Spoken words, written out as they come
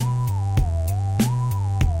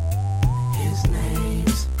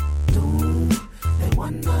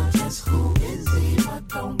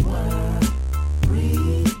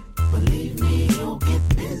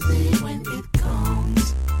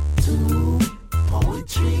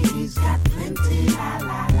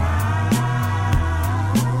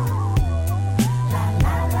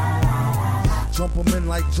Jump 'em in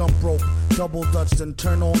like jump rope. Double dutch, then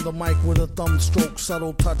turn on the mic with a thumb stroke.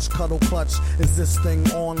 Subtle touch, cuddle clutch. Is this thing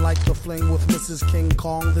on like the fling with Mrs. King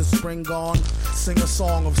Kong? This spring gone? Sing a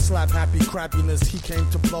song of slap happy crappiness. He came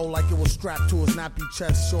to blow like it was strapped to his nappy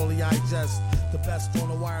chest. Surely I jest. The best on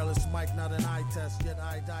a wireless mic, not an eye test. Yet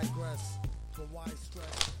I digress. For why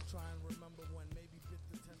stress? Try and remember when maybe bit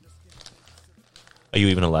the tender skin. Are you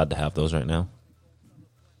even allowed to have those right now?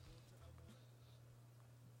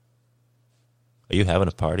 Are you having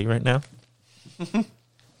a party right now? I mean,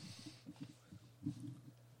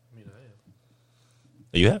 I am.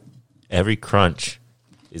 Are you have? Every crunch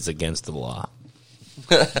is against the law.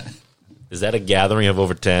 Is that a gathering of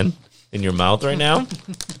over 10 in your mouth right now?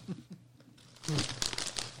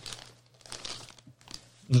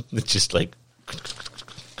 It's just like...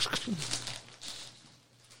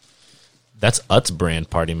 That's Utz brand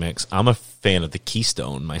party mix. I'm a fan of the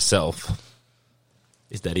Keystone myself.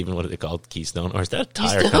 Is that even what they call Keystone? Or is that a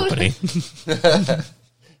tire company? It's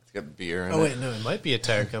got beer in it. Oh, wait, no, it might be a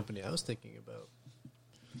tire company. I was thinking about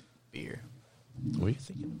beer. What are you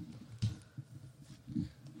thinking?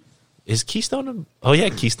 Is Keystone... Oh, yeah,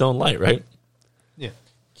 Keystone Light, right? Yeah.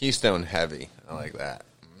 Keystone Heavy. I like that.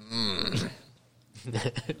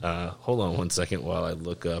 Hold on one second while I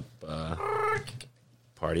look up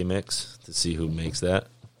party mix to see who makes that.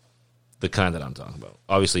 The kind that I'm talking about.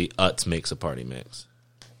 Obviously, Utz makes a party mix.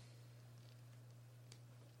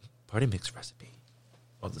 Party mix recipe.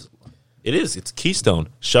 Oh, it is. It's Keystone.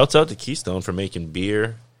 Shouts out to Keystone for making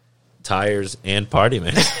beer, tires, and party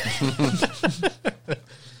mix.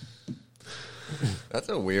 That's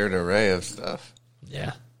a weird array of stuff.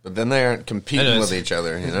 Yeah. But then they aren't competing with each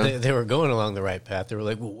other, you know? They were going along the right path. They were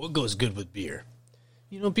like, well, what goes good with beer?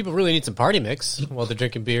 You know, people really need some party mix while they're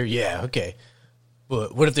drinking beer. Yeah, okay.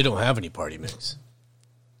 But what if they don't have any party mix?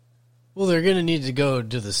 Well, they're going to need to go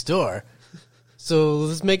to the store. So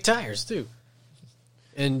let's make tires, too.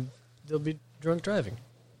 And they'll be drunk driving.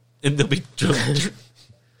 And they'll be drunk.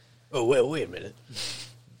 Oh, wait a minute.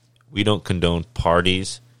 We don't condone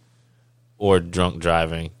parties or drunk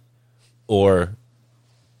driving or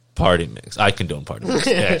party mix. I condone party mix,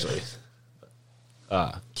 actually.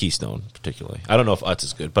 Keystone, particularly. I don't know if Utz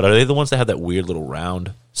is good, but are they the ones that have that weird little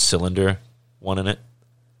round cylinder one in it?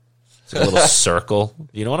 It's like a little circle.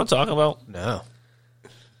 You know what I'm talking about? No.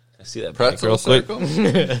 I see that Pretzel real quick. circle?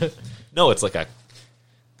 No, it's like a...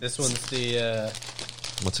 This one's the...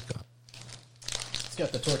 What's it called? It's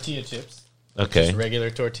got the tortilla chips. Okay. Just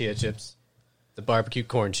regular tortilla chips. The barbecue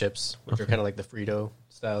corn chips, which are kind of like the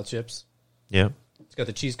Frito-style chips. Yeah. It's got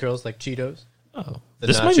the cheese curls like Cheetos. Oh. The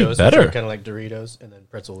This nachos, might be which better. are kind of like Doritos, and then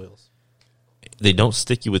pretzel wheels. They don't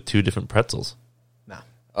stick you with two different pretzels. Nah.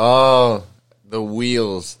 Oh, the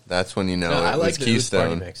wheels. That's when you know No, I it like was the Ooze party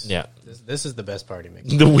Keystone. mix. Yeah. This is the best party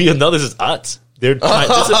mix. The wheel. No, this is Utz. They're trying,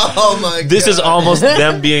 Oh, my God. this is almost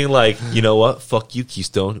them being like, you know what? Fuck you,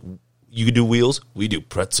 Keystone. You do wheels. We do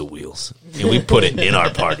pretzel wheels. And we put it in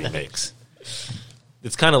our party mix.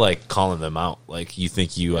 It's kind of like calling them out. Like, you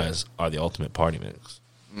think you guys are the ultimate party mix.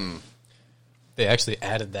 They actually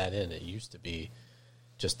added that in. It used to be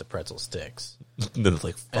just the pretzel sticks. And then it's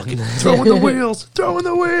like, fucking throw in the wheels. Throw in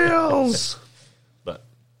the wheels. But,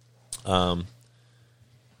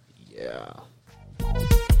 yeah.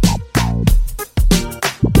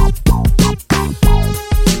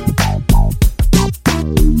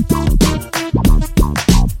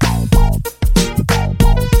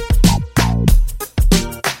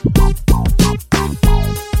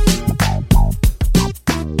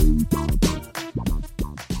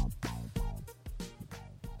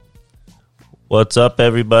 What's up,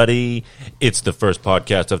 everybody? It's the first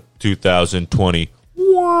podcast of 2021.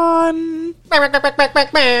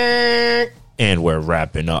 And we're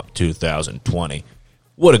wrapping up 2020.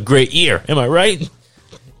 What a great year. Am I right?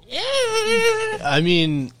 I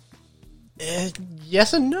mean,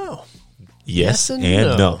 yes and no. Yes and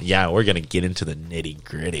and no. no. Yeah, we're going to get into the nitty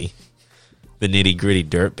gritty. The nitty gritty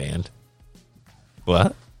dirt band.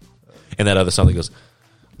 What? And that other song that goes,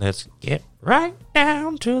 let's get right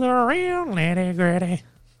down to the real nitty gritty.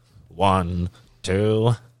 1,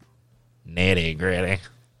 2, nitty gritty.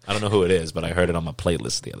 I don't know who it is, but I heard it on my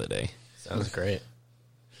playlist the other day. Sounds great.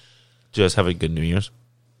 Did you guys have a good New Year's?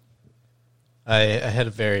 I had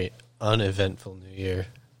a very uneventful New Year.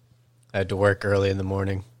 I had to work early in the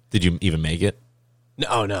morning. Did you even make it?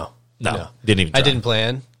 No. Didn't even try. I didn't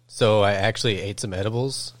plan, so I actually ate some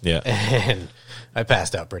edibles. Yeah. And I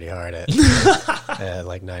passed out pretty hard at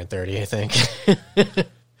like 9:30, I think.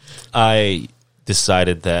 I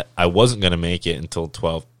decided that I wasn't going to make it until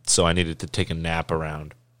 12, so I needed to take a nap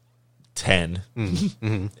around 10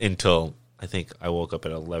 until I think I woke up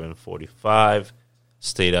at 11:45,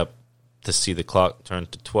 stayed up to see the clock turn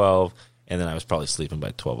to 12, and then I was probably sleeping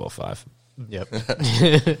by 12:05. Yep.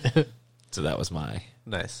 So that was my...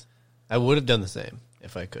 Nice. I would have done the same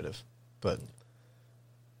if I could have, but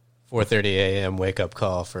 4:30 a.m. wake up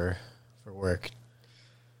call for work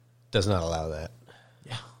does not allow that.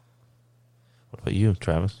 Yeah. What about you,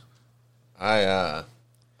 Travis? I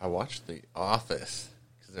watched The Office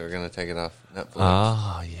because they were going to take it off Netflix.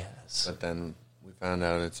 Ah, yes. But then we found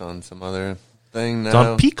out it's on some other thing now. It's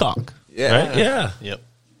on Peacock. Yeah. Right? Yeah. Yep.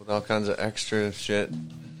 With all kinds of extra shit.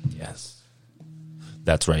 Yes.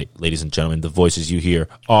 That's right, ladies and gentlemen. The voices you hear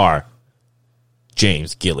are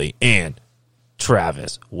James Gilly and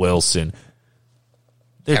Travis Wilson.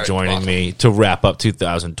 They're Harry joining Potter. me to wrap up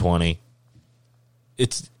 2020.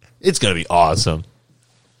 It's going to be awesome.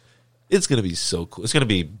 It's going to be so cool. It's going to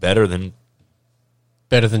be better than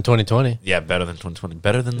 2020. better than 2020.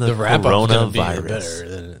 Better than the wrap up coronavirus. be better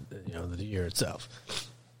than the year itself.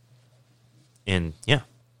 And yeah,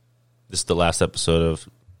 this is the last episode of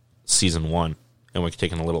season 1, and we're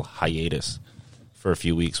taking a little hiatus for a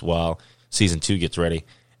few weeks while season 2 gets ready.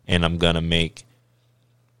 And I'm gonna make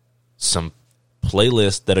some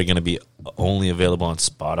playlists that are gonna be only available on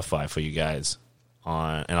Spotify for you guys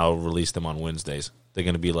and I'll release them on Wednesdays. They're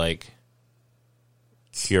gonna be like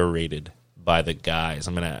curated by the guys.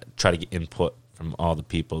 I'm gonna try to get input from all the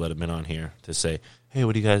people that have been on here to say, hey,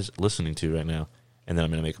 what are you guys listening to right now? And then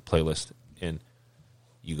I'm gonna make a playlist and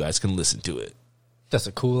you guys can listen to it. That's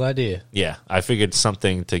a cool idea. Yeah, I figured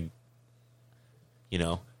something to,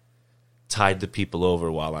 tide the people over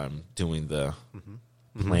while I'm doing the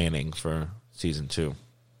planning for season 2.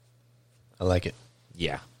 I like it.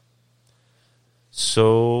 Yeah.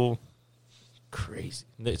 So crazy.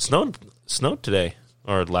 It snowed today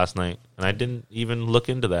or last night, and I didn't even look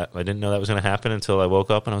into that. I didn't know that was going to happen until I woke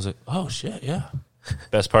up, and I was like, oh, shit, yeah.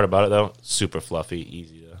 Best part about it, though, super fluffy,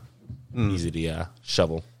 easy to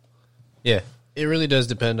shovel. Yeah, it really does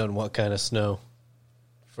depend on what kind of snow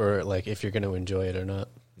for, like, if you're going to enjoy it or not.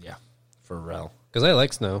 Yeah, for real. Because I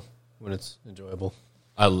like snow when it's enjoyable.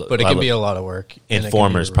 But But it can be a lot of work. and it can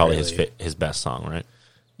Informer's be probably really- his best song, right?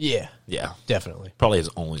 Yeah, Yeah. definitely. Probably his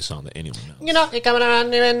only song that anyone knows. You know, you're coming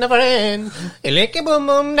around here in the friend. You lick it boom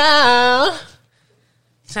boom now.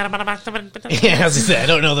 Yeah, I was just saying, I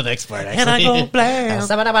don't know the next part, actually. And I go blam.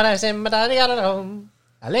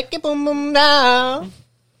 I lick it boom boom now.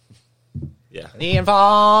 Yeah. The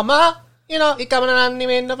Informer. You know, you're coming around here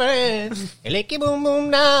in the friend. You lick it boom boom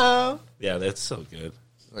now. Yeah, that's so good.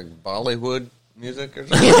 Like Bollywood music or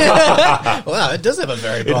something. Wow, it does have a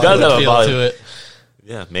very It does have a feel Bollywood to it.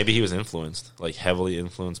 Yeah, maybe he was influenced, like heavily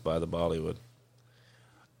influenced by the Bollywood.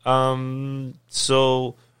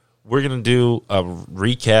 So we're going to do a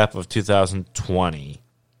recap of 2020.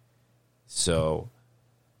 So,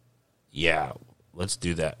 yeah, let's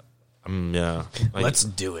do that. Let's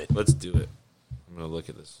do it. Let's do it. I'm going to look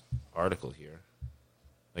at this article here.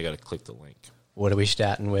 I got to click the link. What are we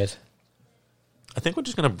starting with? I think we're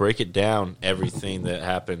just going to break it down, everything that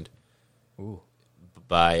happened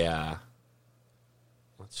by,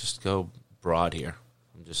 let's just go broad here.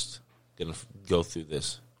 I'm just going to go through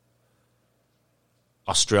this.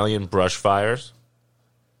 Australian brush fires.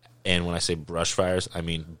 And when I say brush fires, I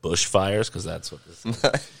mean bush fires, because that's what this is.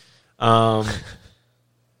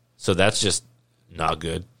 So that's just not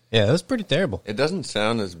good. Yeah, that was pretty terrible. It doesn't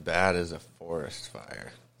sound as bad as a forest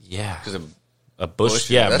fire. Yeah. Because A bush, Bush,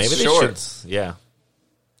 yeah, that's maybe they short. should. Yeah.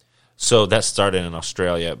 So that started in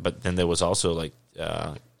Australia, but then there was also like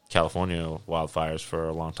California wildfires for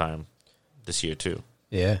a long time this year too.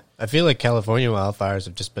 Yeah, I feel like California wildfires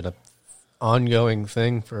have just been a ongoing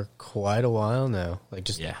thing for quite a while now. Like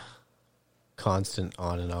just Yeah. constant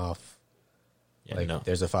on and off. Yeah, Like no.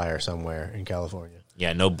 there's a fire somewhere in California.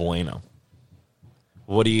 Yeah, no bueno.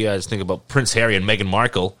 What do you guys think about Prince Harry and Meghan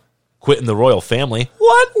Markle quitting the royal family?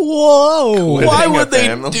 What? Whoa! Quitting Why a would they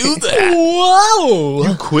family? do that? Whoa!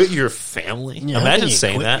 You quit your family? Imagine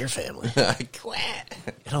saying that. Your family. I quit.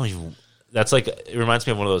 I don't even. That's like, it reminds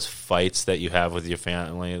me of one of those fights that you have with your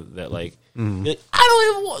family that like, you're like, I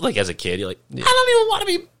don't even want, like as a kid, you're like, I don't even want to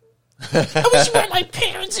be, I wish you weren't my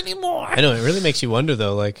parents anymore. I know, it really makes you wonder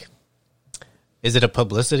though, like, is it a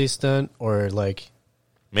publicity stunt or like,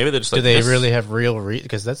 Maybe they're just do like, they this- really have real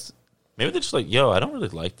because that's maybe they're just like, yo, I don't really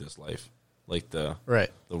like this life. Like the right.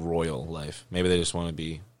 royal life. Maybe they just want to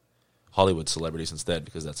be Hollywood celebrities instead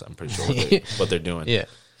because that's, I'm pretty sure what they're doing. Yeah.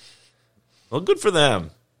 Well, good for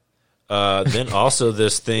them. Then also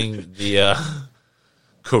this thing, the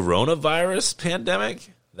coronavirus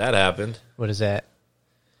pandemic, that happened. What is that?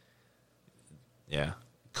 Yeah.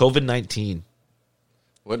 COVID-19.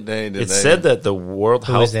 What day did It they? said that the World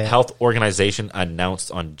Who is that? Health Organization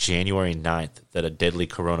announced on January 9th that a deadly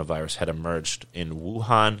coronavirus had emerged in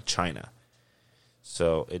Wuhan, China.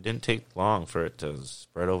 So it didn't take long for it to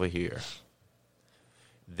spread over here.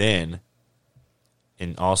 Then,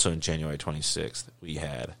 also in January 26th, we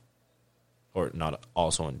had, or not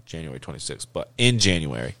also on January 26th, but in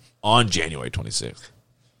January, on January 26th,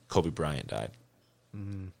 Kobe Bryant died.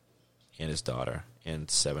 And his daughter, and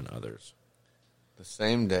 7 others. The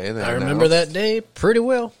same day they I remember that day pretty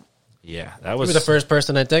well. Yeah, that You was were the first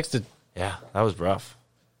person I texted. Yeah, that was rough.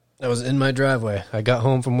 I was in my driveway. I got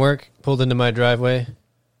home from work, pulled into my driveway,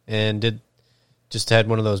 and just had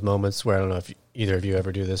one of those moments where I don't know if either of you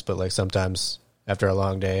ever do this, but like sometimes after a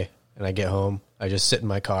long day and I get home, I just sit in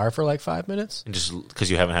my car for like 5 minutes. And just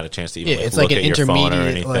because you haven't had a chance to even Yeah, it's look like an at your phone or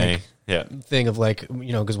intermediate, anything. like, Yeah, thing of like,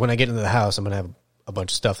 because when I get into the house, I'm going to have a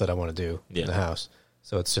bunch of stuff that I want to do Yeah. in the house.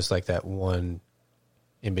 So it's just like that one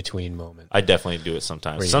in between moment. I definitely do it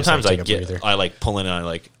sometimes. Where you Sometimes just, I like, take a get, breather. I like pull in and I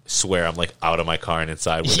like swear I'm like out of my car and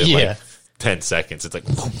inside within Yeah. like 10 seconds. It's like,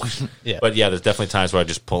 Yeah. But yeah, there's definitely times where I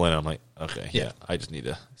just pull in and I'm like, okay, Yeah. yeah, I just need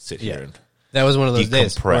to sit Yeah. here and That was one of those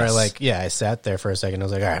days where Decompress. I sat there for a second. I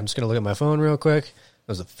was like, all right, I'm just going to look at my phone real quick. That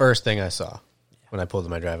was the first thing I saw when I pulled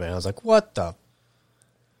in my driveway. And I was like, what the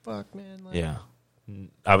fuck, man? Like, yeah.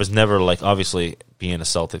 I was never like, obviously being a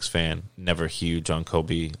Celtics fan, never huge on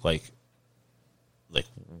Kobe like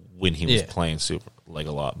when he was Yeah. playing super like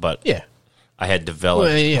a lot, but Yeah. I had developed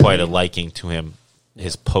Well, yeah, quite a yeah. liking to him,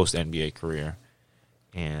 his post NBA career,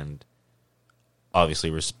 and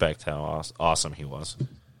obviously respect how awesome he was.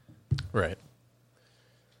 Right.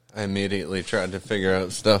 I immediately tried to figure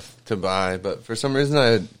out stuff to buy, but for some reason I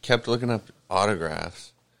had kept looking up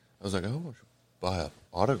autographs. I was like, oh, I should buy an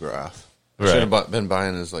autograph. I Right. should have been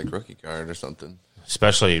buying his like rookie card or something.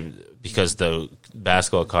 Especially because the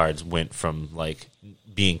basketball cards went from like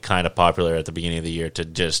being kind of popular at the beginning of the year to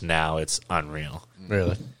just now it's unreal.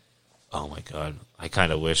 Really? Oh my god. I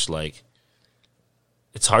kind of wish like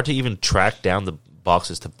it's hard to even track down the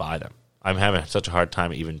boxes to buy them. I'm having such a hard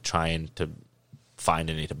time even trying to find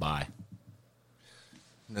any to buy.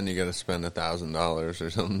 And then you got to spend $1,000 or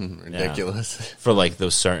something ridiculous. For like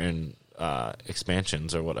those certain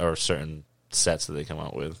expansions or what, or certain sets that they come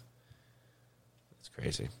out with. It's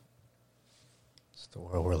crazy. It's the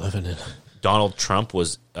world we're living in. Donald Trump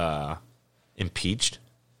was impeached.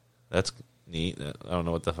 That's neat. I don't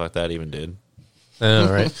know what the fuck that even did. I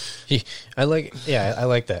know, right? I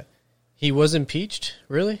like that. He was impeached?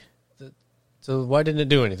 Really? So why didn't it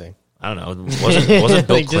do anything? I don't know. Wasn't Bill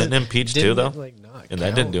Like, Clinton just impeached too, didn't though? it, like, not And that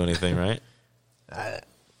count? didn't do anything, right? I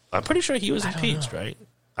I'm pretty sure he was don't impeached, know. right?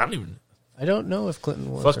 I don't even. I don't know if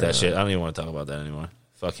Clinton was. Fuck or that not. shit. I don't even want to talk about that anymore.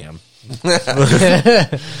 Fuck him. Hey,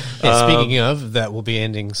 speaking of, that will be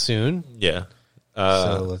ending soon. Yeah.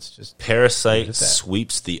 So let's just. Parasite What is that?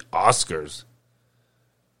 sweeps the Oscars.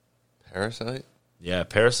 Parasite? Yeah,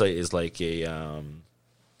 Parasite is like a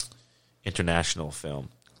international film.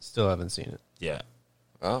 Still haven't seen it. Yeah.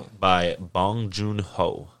 Oh, By Bong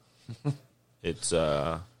Joon-ho.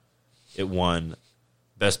 It won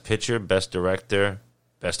Best Picture, Best Director,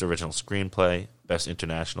 Best Original Screenplay, Best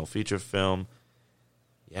International Feature Film.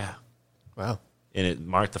 Yeah. Wow. And it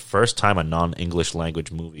marked the first time a non-English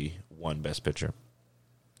language movie won Best Picture.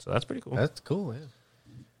 So that's pretty cool. That's cool, yeah.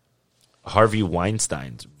 Harvey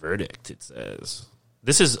Weinstein's verdict, it says.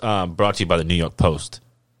 This is brought to you by the New York Post.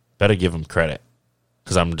 Better give them credit,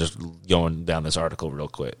 because I'm just going down this article real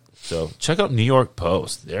quick. So check out New York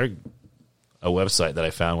Post. They're a website that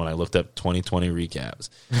I found when I looked up 2020 recaps.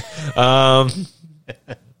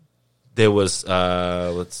 There was,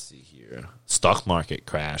 let's see here, stock market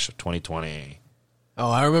crash of 2020. Oh,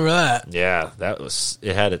 I remember that. Yeah,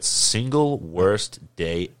 it had its single worst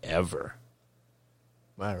day ever.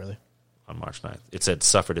 Wow, really? On March 9th. It said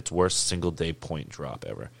suffered its worst single-day point drop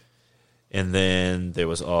ever. And then there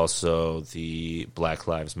was also the Black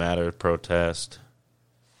Lives Matter protest,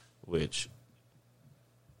 which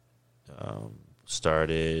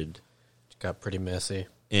started It got pretty messy.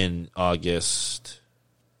 in August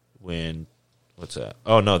when... What's that?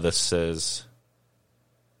 Oh, no, this says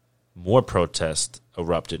more protests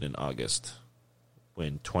erupted in August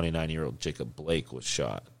when 29-year-old Jacob Blake was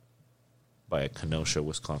shot by a Kenosha,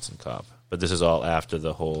 Wisconsin cop. But this is all after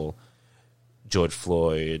the whole George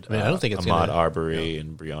Floyd, I mean, I don't think it's Ahmaud gonna- Arbery,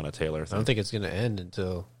 and Breonna Taylor I thing. don't think it's going to end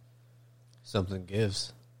until something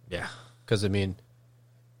gives. Yeah. Because, I mean,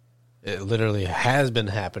 it literally has been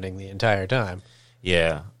happening the entire time.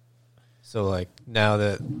 Yeah. So, like, now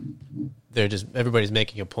that everybody's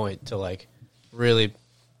making a point to, like, really,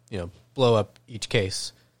 blow up each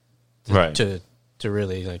case Right. to to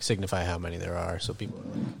really like signify how many there are. So people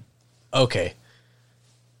are like, okay,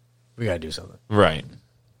 we got to do something. Right.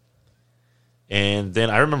 And then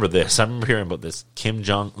I remember this. I remember hearing about this Kim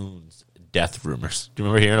Jong-un's death rumors. Do you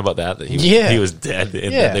remember hearing about that? That he was dead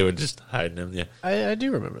and that they were just hiding him. Yeah, I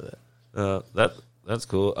do remember that. That's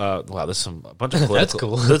cool. Wow, there's a bunch of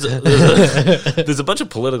political. That's cool. There's a bunch of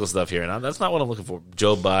political stuff here, and that's not what I'm looking for.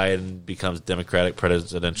 Joe Biden becomes Democratic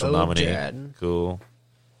presidential nominee. Jad. Cool.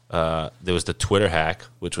 There was the Twitter hack,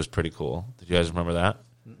 which was pretty cool. Did you guys remember that?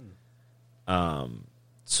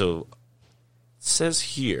 So it says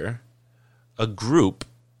here, a group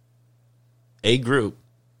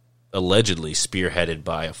allegedly spearheaded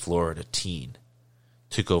by a Florida teen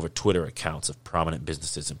took over Twitter accounts of prominent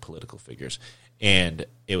businesses and political figures. And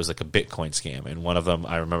it was like a Bitcoin scam. And one of them,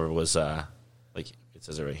 I remember, was like it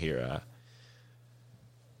says it right here.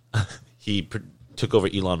 He took over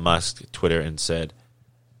Elon Musk's Twitter and said,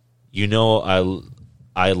 "You know,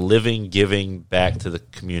 I living giving back to the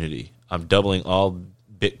community. I'm doubling all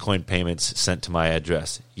Bitcoin payments sent to my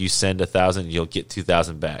address. You send 1,000, you'll get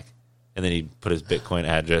 2,000 back." And then he put his Bitcoin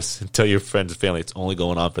address and tell your friends and family it's only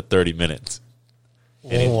going on for 30 minutes.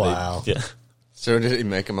 And Wow. Yeah. So did he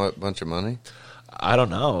make him a bunch of money? I don't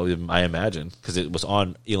know. I imagine because it was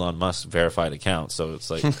on Elon Musk's verified account, so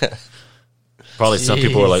it's like probably some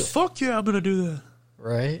people were like, "Fuck yeah, I'm gonna do that."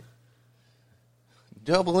 Right?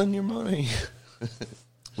 Doubling your money.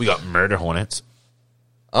 We got murder hornets.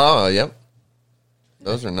 Oh, yep.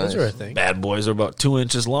 Those are nice. Those are a thing. Bad boys are about 2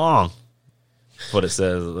 inches long. That's what it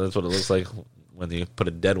says. That's what it looks like when you put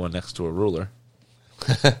a dead one next to a ruler.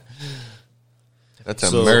 That's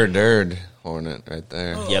a murdered hornet right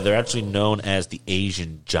there. Yeah, they're actually known as the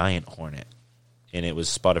Asian giant hornet, and it was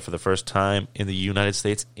spotted for the first time in the United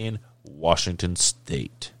States in Washington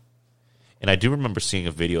State. And I do remember seeing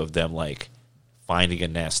a video of them like finding a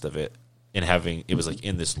nest of it and having it was like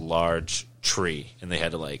in this large tree, and they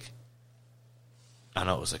had to like I don't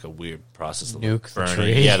know, it was like a weird process of Nuke the burning.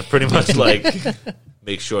 tree. Yeah, to pretty much like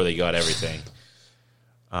make sure they got everything.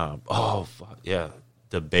 Yeah,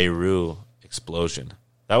 the Beirut explosion.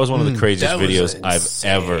 That was one of the craziest that was videos I've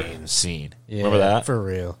insane. ever seen. Yeah, Remember that? For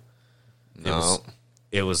real. No.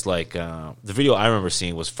 It was like the video I remember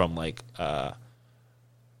seeing was from like a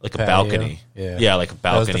Patio? balcony. Yeah. like a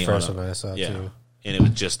That was balcony. the first one I saw, too. And it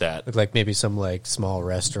was just that. Looked like maybe some like small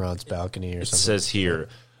restaurant's balcony or It something. says here,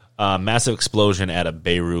 massive explosion at a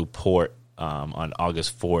Beirut port on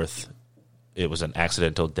August 4th. It was an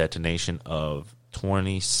accidental detonation of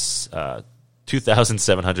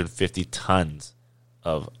 2,750 tons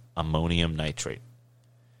of ammonium nitrate.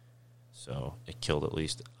 So it killed at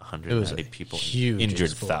least 190 people, huge injured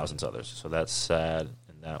explosion. thousands others. So that's sad,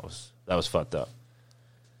 and that was fucked up.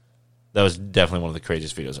 That was definitely one of the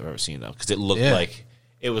craziest videos I've ever seen, though, because it looked like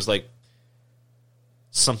it was like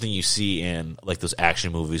something you see in like those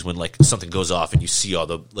action movies when like something goes off and you see all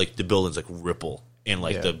the like the buildings like ripple and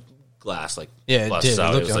like the glass like busts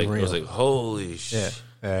out. It looked It was like holy shit.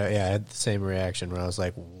 Yeah. I had the same reaction when I was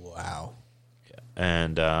like, wow.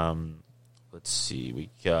 And let's see, we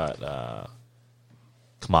got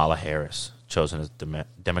Kamala Harris chosen as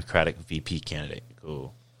Democratic VP candidate.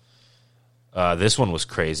 Cool. This one was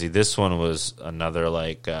crazy. This one was another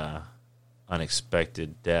like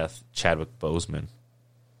unexpected death. Chadwick Boseman,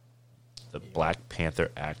 the Black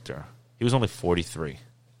Panther actor. He was only 43.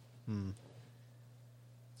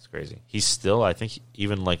 It's crazy. He's still, I think,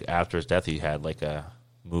 even like after his death, he had like a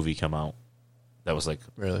movie come out that was like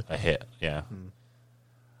Really? a hit. Yeah.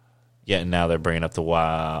 Yeah, and now they're bringing up the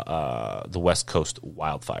West Coast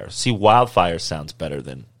wildfires. See, wildfires sounds better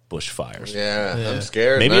than bushfires. Yeah, I'm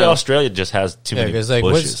scared. Maybe now. Australia just has too many 'cause, like,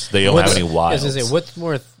 bushes. They don't have any I wilds. was gonna say, what's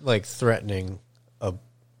more like threatening, a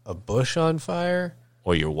bush on fire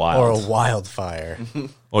Or you're or a wild. wildfire?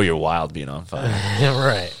 Or you're wild being on fire. Yeah,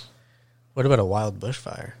 right. What about a wild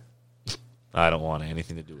bushfire? I don't want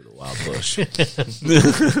anything to do with a wild bush.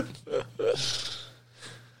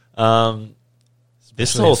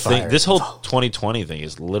 This Especially whole a thing, fire. this whole 2020 thing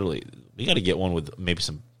is literally, we got to get one with maybe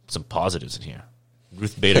some positives in here.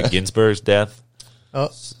 Ruth Bader Ginsburg's death. Oh,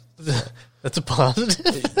 that's a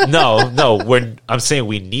positive. No, I'm saying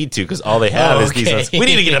we need to because all they have is these. Okay. We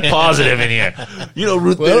need to get a positive in here. You know,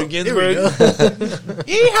 Ruth Bader Ginsburg.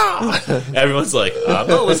 Yeehaw! Everyone's like, I'm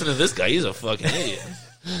not listening to this guy. He's a fucking idiot.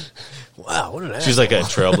 Wow, what an ass. She's like a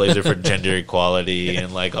trailblazer for gender equality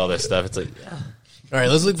and like all that stuff. It's like, All right,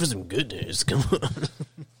 let's look for some good news. Come on.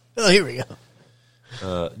 Oh, here we go.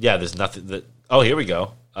 yeah, there's nothing that. Oh, here we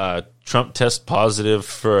go. Trump tests positive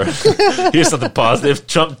for. Here's something positive.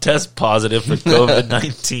 Trump tests positive for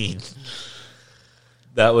COVID-19.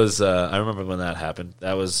 That was. I remember when that happened.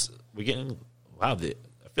 That was. wow,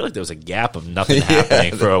 I feel like there was a gap of nothing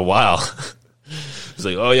happening for a while. It's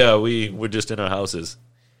like, oh yeah, we're just in our houses.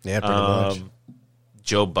 Yeah, pretty much.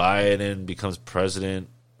 Joe Biden becomes president.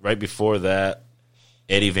 Right before that,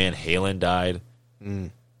 Eddie Van Halen died.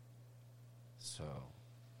 So,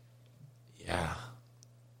 yeah,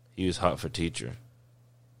 he was hot for teacher.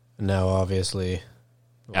 Now, obviously,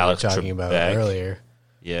 Alex we were talking about Trebek. it earlier.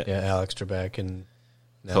 Yeah, Alex Trebek and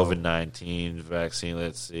now, COVID-19 vaccine.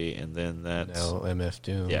 Let's see, and then that's now MF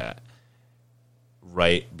Doom. yeah,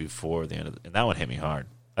 right before the end of and that one hit me hard.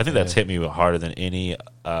 I think that's hit me harder than any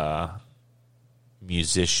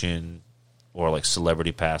musician or like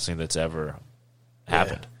celebrity passing that's ever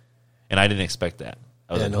happened, and I didn't expect that.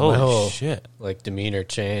 I was like, my holy whole, shit. Like, demeanor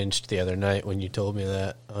changed the other night when you told me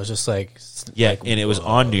that. I was just like... Yeah, like, and it was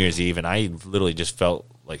on New Year's Eve, and I literally just felt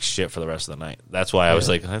like shit for the rest of the night. That's why I was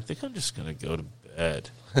like, I think I'm just going to go to bed.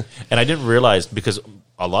 And I didn't realize, because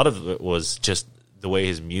a lot of it was just the way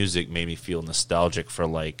his music made me feel nostalgic for,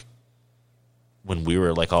 like, when we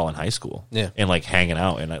were, like, all in high school. Yeah. And, like, hanging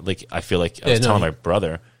out. And, I feel like I was telling my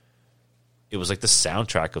brother, it was, like, the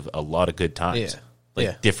soundtrack of a lot of good times. Yeah.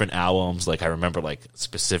 Like, different albums. Like, I remember, like,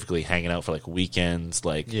 specifically hanging out for, like, weekends.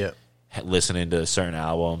 Like, listening to certain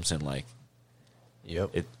albums. And, like,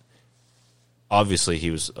 obviously, he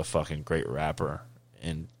was a fucking great rapper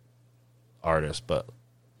and artist. But,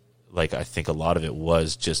 like, I think a lot of it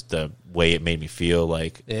was just the way it made me feel.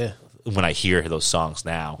 Like, when I hear those songs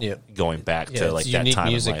now, going back to, like, that time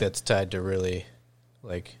music in life. that's tied to really,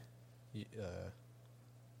 like...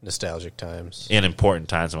 nostalgic times and important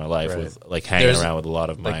times in my life with like hanging around with a lot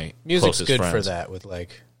of my music's closest good friends. for that, with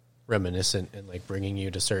like reminiscent and like bringing you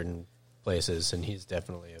to certain places, and he's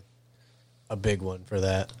definitely a big one for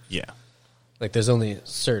that. Yeah, like there's only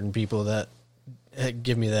certain people that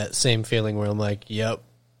give me that same feeling where I'm like, yep,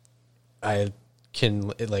 I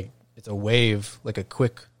can it's a wave, like a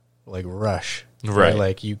quick like rush, right?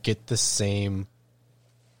 Like you get the same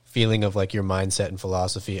feeling of like your mindset and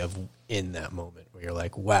philosophy of in that moment where you're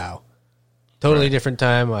like, wow, totally different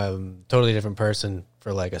time. I'm totally different person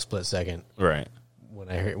for like a split second. Right. When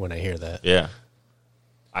I hear that. Yeah.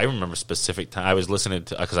 I remember specific time. I was listening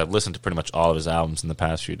to, because I've listened to pretty much all of his albums in the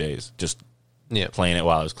past few days, just playing it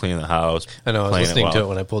while I was cleaning the house. I know, I was listening to it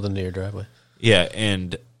when I pulled into your driveway. Yeah.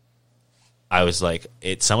 And I was like,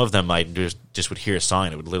 some of them I just would hear a song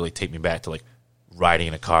and it would literally take me back to like riding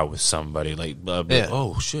in a car with somebody, like,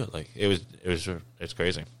 oh shit. Like it's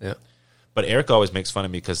crazy. Yeah. But Eric always makes fun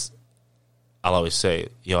of me because I'll always say,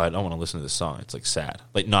 yo, I don't want to listen to this song. It's like sad.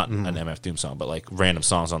 Like not an MF Doom song, but like random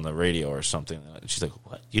songs on the radio or something. And she's like,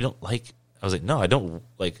 what? You don't like? I was like, no, I don't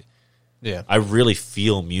like. Yeah. I really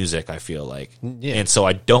feel music, I feel like. Yeah. And so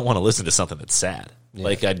I don't want to listen to something that's sad. Yeah.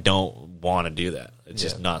 Like I don't want to do that. It's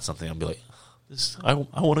just not something I'll be like, I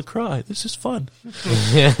want to cry. This is fun.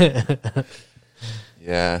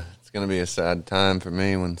 Yeah, it's going to be a sad time for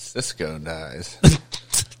me when Cisco dies.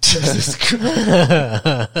 Jesus Christ.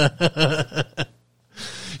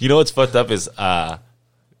 You know what's fucked up is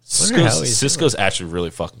Cisco's actually really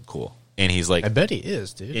fucking cool. And he's like, I bet he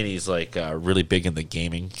is, dude. And he's like really big in the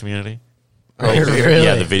gaming community. Oh, really?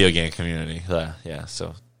 Yeah, the video game community. Yeah,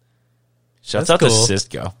 so shouts out to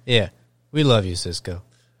Cisco. Yeah, we love you, Cisco.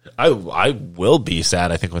 I will be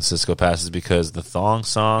sad, I think, when Cisco passes, because the Thong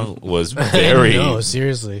song was very, no,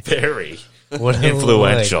 seriously, very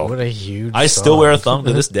influential. What a huge I still wear a thong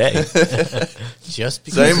to this day. Just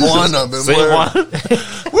because same one I've been wearing.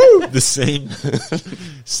 Woo! The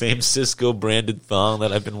same Cisco branded thong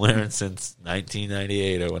that I've been wearing since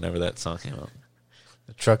 1998 or whenever that song came out.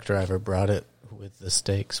 The truck driver brought it with the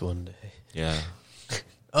steaks one day. Yeah.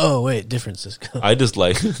 Oh wait, different Cisco. I just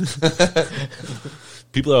like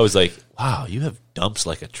people are always like, "Wow, you have dumps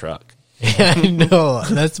like a truck." Yeah, I know.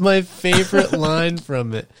 That's my favorite line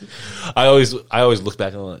from it. I always look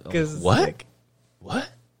back and I'm like, what? Like,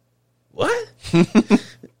 what?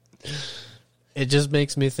 It just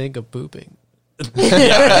makes me think of pooping.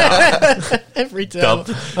 Every time.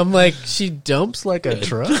 I'm like, she dumps like a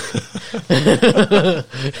truck?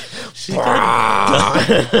 She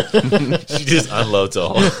just unloads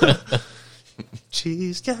all.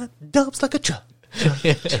 She's got dumps like a truck.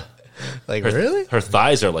 Like, really? Her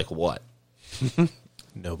thighs are like what?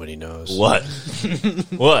 Nobody knows. What?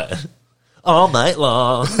 What? All night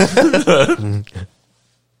long.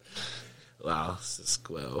 Wow,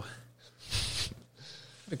 Cisco.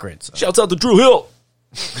 A great song. Shouts out to Drew Hill.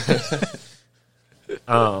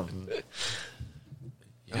 That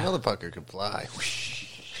motherfucker could fly.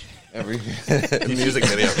 Every music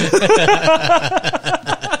video.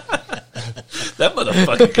 That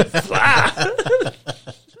motherfucker could fly.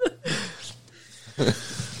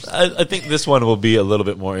 I think this one will be a little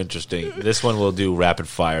bit more interesting. This one will do rapid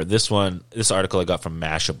fire. This article I got from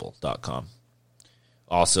Mashable.com.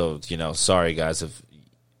 Also, sorry guys, if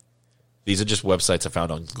these are just websites I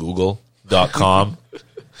found on Google.com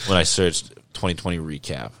when I searched 2020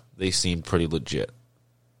 recap. They seemed pretty legit.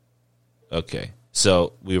 Okay,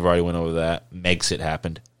 so we've already went over that. Megxit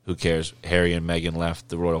happened. Who cares? Harry and Meghan left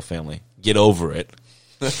the royal family. Get over it.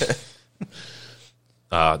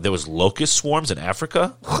 There was locust swarms in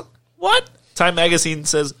Africa. What? Time magazine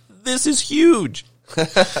says this is huge.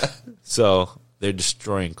 So they're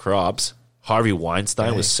destroying crops. Harvey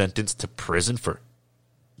Weinstein was sentenced to prison for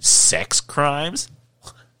sex crimes.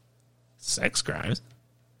 Sex crimes?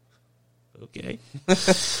 Okay.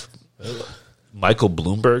 Michael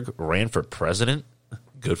Bloomberg ran for president.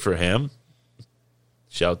 Good for him.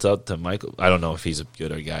 Shouts out to Michael. I don't know if he's a good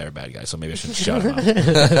guy or a bad guy, so maybe I shouldn't shout him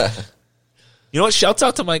out. You know what? Shouts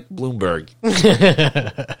out to Mike Bloomberg.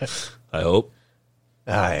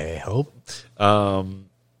 I hope.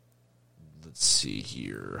 Let's see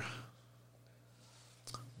here.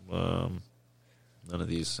 None of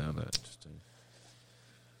these sound that interesting.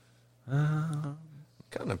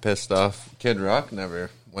 Kind of pissed off. Kid Rock never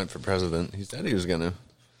went for president. He said he was going to.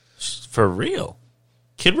 For real.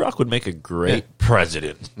 Kid Rock would make a great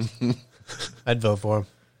president. I'd vote for him.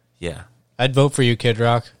 Yeah. I'd vote for you, Kid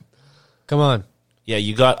Rock. Come on. Yeah,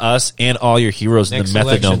 you got us and all your heroes Next in the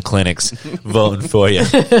methadone election. clinics voting for you.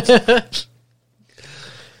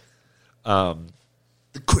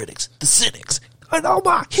 The critics, the cynics, and all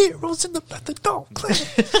my heroes in the methadone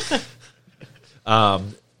clinic.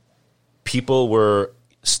 People were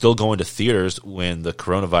still going to theaters when the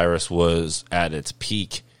coronavirus was at its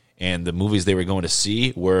peak, and the movies they were going to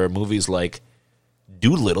see were movies like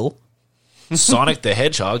Doolittle, Sonic the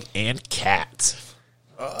Hedgehog, and Cats.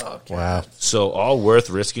 Oh, okay. Wow. So all worth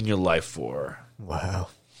risking your life for. Wow.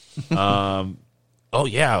 Oh,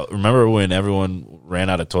 yeah. Remember when everyone ran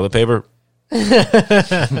out of toilet paper?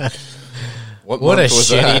 What month a was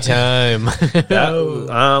shitty that?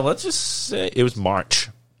 time. Let's just say it was March.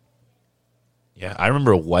 Yeah, I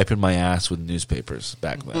remember wiping my ass with newspapers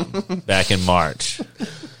back then, back in March.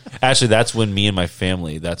 Actually, that's when me and my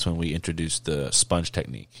family, that's when we introduced the sponge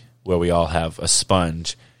technique, where we all have a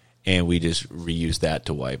sponge and we just reuse that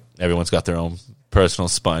to wipe. Everyone's got their own personal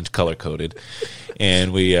sponge, color-coded,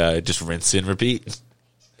 and we just rinse and repeat.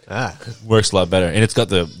 Works a lot better. And it's got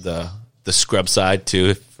the scrub side,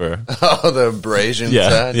 too, for... Oh, the abrasion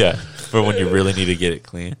side? Yeah, for when you really need to get it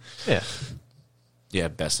clean. Yeah. Yeah,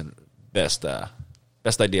 best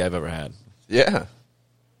idea I've ever had. Yeah.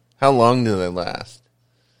 How long do they last?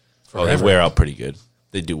 Oh, they wear out pretty good.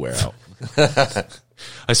 They do wear out.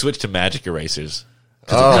 I switched to magic erasers.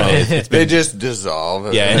 Oh, it's they been, just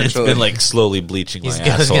dissolve. yeah, and it's eventually. been like slowly bleaching my He's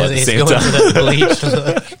asshole at the he's same going time. for the bleach.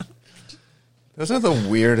 Those are the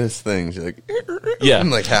weirdest things. You're like, Yeah, I'm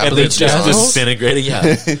like half and they're bleached just out. disintegrating.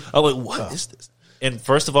 Yeah, I'm like, what is this? And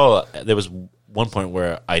first of all, there was one point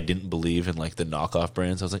where I didn't believe in like the knockoff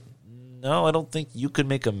brands. I was like, no, I don't think you could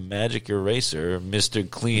make a magic eraser. Mr.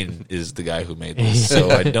 Clean is the guy who made this, so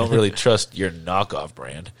I don't really trust your knockoff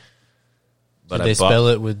brand. But Did they spell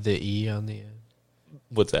it with the E on the end?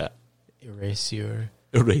 What's that? Erasure.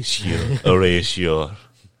 Erasure.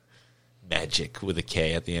 Magic with a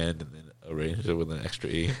K at the end, and then erasure with an extra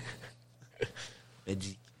E.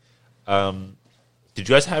 Magic. Did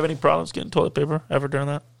you guys have any problems getting toilet paper ever during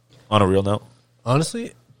that? On a real note?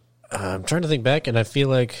 Honestly, I'm trying to think back, and I feel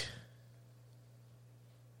like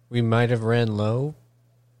we might have ran low,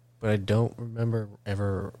 but I don't remember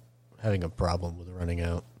ever having a problem with running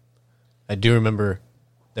out. I do remember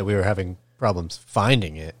that we were having problems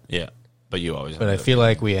finding it, Yeah. But you always but I feel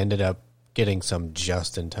like we ended up getting some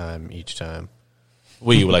just in time each time.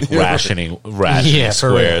 Well, you were like rationing Yeah, for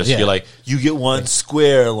real, squares. yeah. You're like, you get one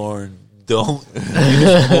square, Lauren. Don't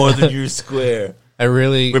use more than your square. I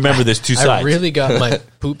really Remember, there's two sides. I really got my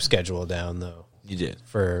poop schedule down though You did.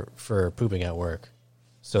 for pooping at work,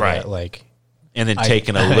 so Right. that like And then I-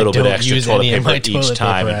 taking a I little bit don't extra use toilet any of paper my each toilet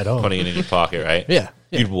time paper and at all. putting it in your pocket, right? yeah,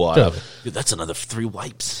 You'd wad up. totally. Dude, that's another 3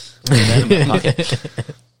 wipes. Put that in my pocket.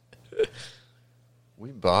 We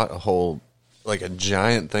bought a whole, like a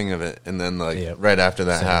giant thing of it, and then like Yep. right after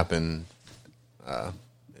that Same. happened,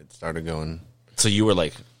 it started going. So you were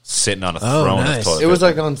like sitting on a Oh, throne nice. of toilet It was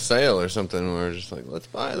paper. like on sale or something. We were just like, let's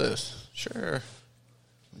buy this. Sure.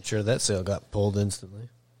 I'm sure that sale got pulled instantly.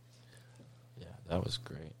 Yeah, that was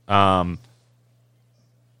great.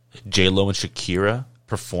 J-Lo and Shakira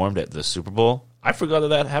performed at the Super Bowl. I forgot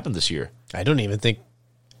that happened this year. I don't even think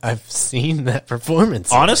I've seen that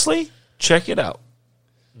performance. Honestly, check it out.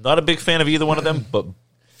 Not a big fan of either one of them, but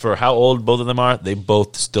for how old both of them are, they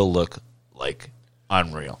both still look like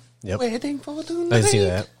unreal. Yep. Waiting for tonight. I see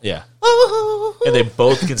that. Yeah. And they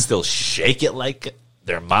both can still shake it like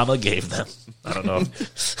their mama gave them. I don't know.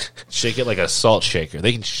 Shake it like a salt shaker.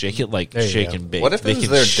 They can shake it like There you shake go. and bake. What if they it was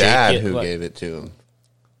can their shake dad it who like- gave it to him?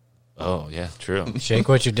 Oh, yeah, true. Shake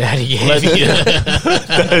what your daddy gave Let you. me-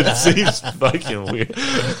 that seems fucking weird.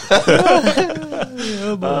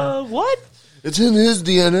 What? It's in his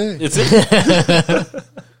DNA. It's it.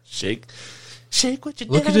 Shake what you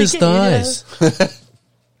Look at his thighs.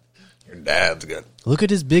 Your dad's good. Look at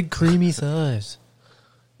his big creamy thighs.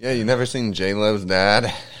 Yeah, you never seen J-Lo's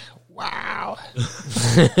dad? Wow.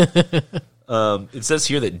 It says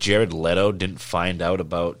here that Jared Leto didn't find out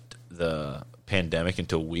about the pandemic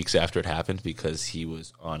until weeks after it happened because he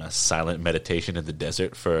was on a silent meditation in the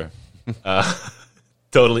desert for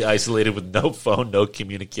totally isolated with no phone, no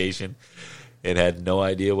communication, and had no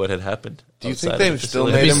idea what had happened. Do you think outside they of the still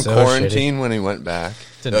facility. made him so quarantine when he went back?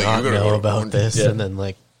 Did No, you not gotta know go to about quarantine. this Yeah. and then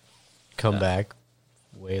like come back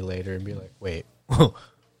way later and be like, wait,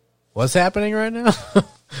 what's happening right now?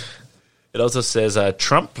 It also says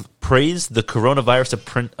Trump praised the coronavirus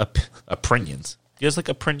opinions. You guys like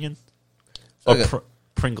opinion? Or Okay.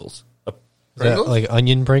 Pringles? Is that Pringles? like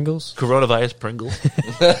onion Pringles? Coronavirus Pringles?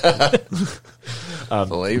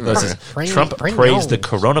 Flavor. This is- Trump praised the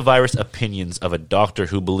coronavirus opinions of a doctor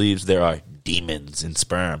who believes there are demons in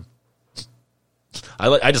sperm.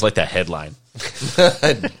 I just like that headline.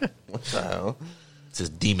 What the hell? It says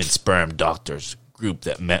demon sperm doctors group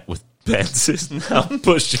that met with Pence is now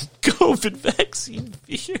pushing COVID vaccine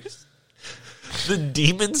fears. The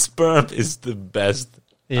demon sperm is the best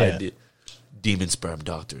idea. Demon sperm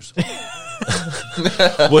doctors.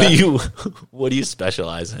 What do you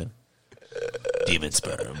specialize in? Demon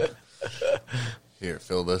sperm. Here,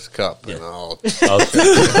 fill this cup and I'll... I'll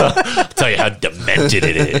tell you how demented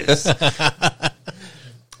it is. I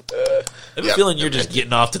have a feeling you're just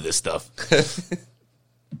getting off to this stuff.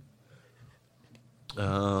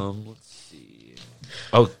 Let's see.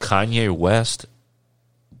 Oh, Kanye West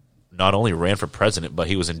not only ran for president, but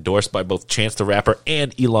he was endorsed by both Chance the Rapper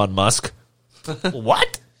and Elon Musk.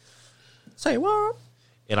 What? Say what?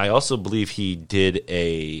 And I also believe he did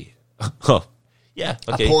a... Oh, yeah,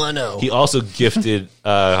 okay. porno. He also gifted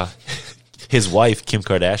his wife, Kim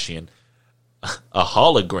Kardashian, a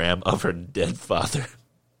hologram of her dead father.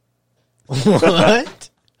 What?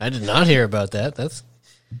 I did not hear about that. That's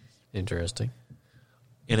interesting.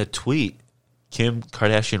 In a tweet, Kim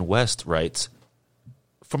Kardashian West writes,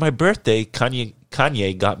 "For my birthday,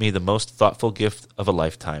 Kanye got me the most thoughtful gift of a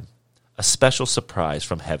lifetime. A special surprise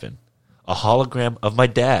from heaven. A hologram of my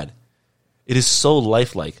dad. It is so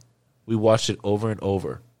lifelike. We watched it over and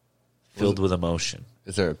over, filled with emotion."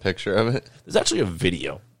 Is there a picture of it? There's actually a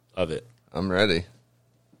video of it. I'm ready.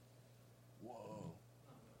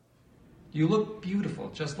 You look beautiful,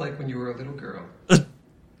 just like when you were a little girl.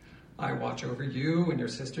 I watch over you and your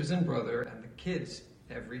sisters and brother and the kids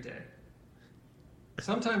every day.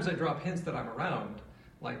 Sometimes I drop hints that I'm around,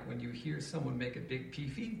 like when you hear someone make a big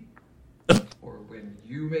peefee, or when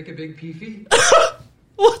you make a big peefee.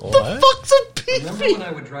 What the fuck's a Remember peefee? when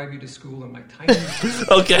I would drive you to school in my tiny...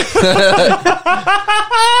 Okay.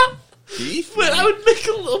 But I would make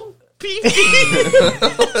a little peefee.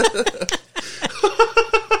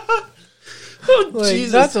 Oh, Like,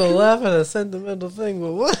 Jesus. not to laugh at a sentimental thing,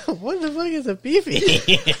 but what the fuck is a beefy?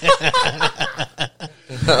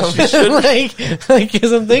 like,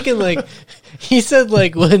 because I'm thinking, like, he said,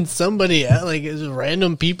 like, when somebody, like, is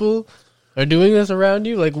random people are doing this around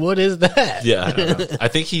you, like, what is that? Yeah, I don't know. I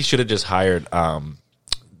think he should have just hired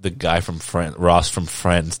the guy from Ross from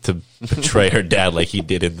Friends to portray her dad like he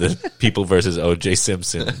did in the People versus O.J.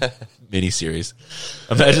 Simpson miniseries.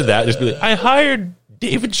 Imagine that. Just be like, I hired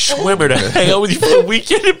David Schwimmer to hang out with you for the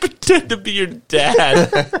weekend and pretend to be your dad.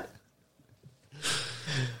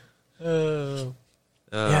 Yeah,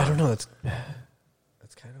 I don't know. That's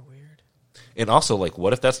kind of weird. And also, like,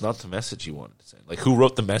 what if that's not the message you wanted to say? Like, who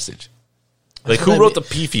wrote the message? Like, what who I wrote mean. the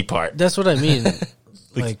peefy part? That's what I mean.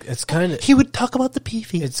 Like, it's kind of... He would talk about the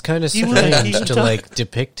peefy. It's kind of He would- strange he would to talk- like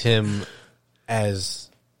depict him as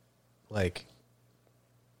like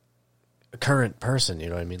a current person. You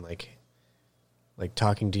know what I mean? Like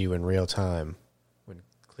talking to you in real time when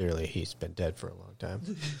clearly he's been dead for a long time.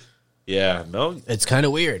 Yeah, no. It's kind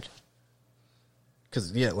of weird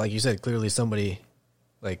because yeah, like you said, clearly somebody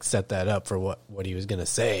like set that up for what he was gonna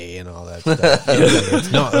say and all that stuff.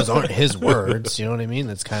 You know, like, those aren't his words. You know what I mean?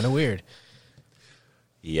 That's kind of weird.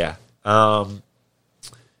 Yeah.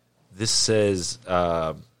 This says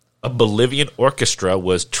a Bolivian orchestra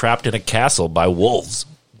was trapped in a castle by wolves.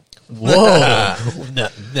 Whoa!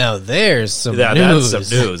 now there's some Yeah, news. that's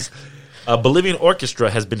some news. A Bolivian orchestra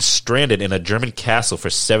has been stranded in a German castle for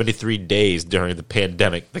 73 days during the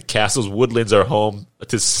pandemic. The castle's woodlands are home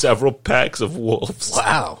to several packs of wolves.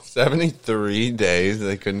 Wow. 73 days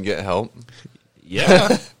they couldn't get help,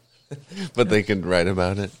 Yeah. but they could write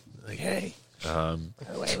about it. Like, hey,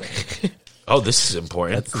 Oh, this is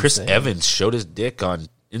important. That's Chris insane. Evans showed his dick on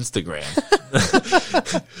Instagram.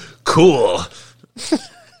 Cool.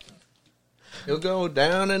 he'll go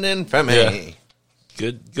down in infamy. Yeah.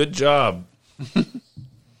 Good job.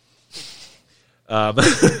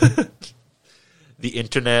 The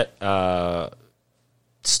internet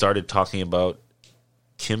started talking about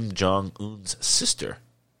Kim Jong Un's sister,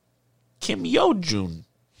 Kim Yo Jong.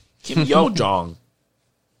 Kim Yo Jong.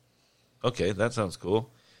 Okay, that sounds cool.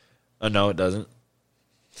 No, it doesn't.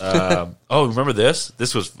 Oh, remember this?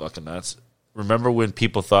 This was fucking nuts. Remember when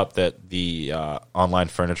people thought that the online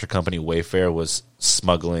furniture company Wayfair was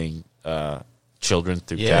smuggling children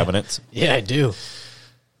through cabinets? Yeah, I do.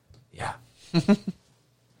 Yeah.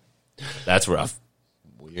 That's rough.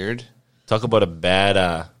 Weird. Talk about a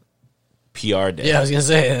bad PR day. Yeah, I was gonna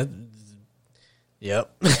say.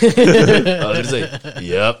 Yep. I was going to say,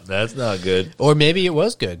 yep, that's not good. Or maybe it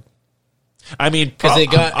was good I mean, because I'll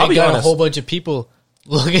it got be a honest. whole bunch of people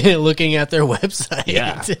looking at their website.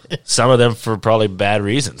 Yeah. Some of them for probably bad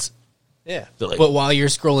reasons. Yeah. They're like- But while you're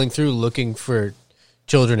scrolling through looking for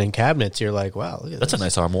children in cabinets, you're like, wow, look at That's a this.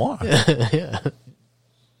 nice armoire. Yeah.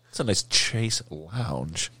 That's a nice Chase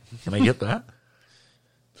lounge. Can I get that?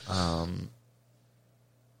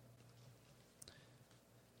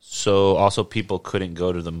 So also people couldn't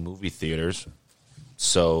go to the movie theaters.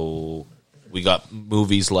 So we got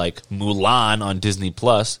movies like Mulan on Disney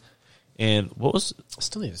Plus. And what was I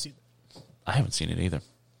still need to see that. I haven't seen it either.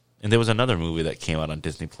 And there was another movie that came out on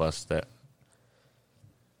Disney Plus that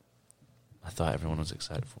I thought everyone was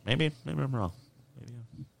excited for. Maybe I'm wrong.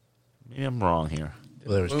 Maybe I'm wrong here.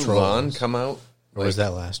 Well, there was Mulan Trolls. come out. Or was that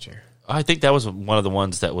last year? I think that was one of the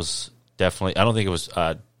ones that was definitely. I don't think it was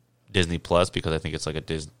Disney Plus because I think it's like a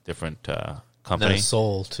different company. Then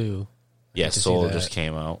Soul, too. Yeah, to see Soul that. just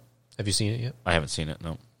came out. Have you seen it yet? I haven't seen it.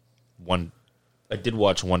 No, I did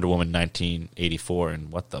watch Wonder Woman 1984,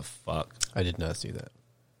 and what the fuck? I did not see that.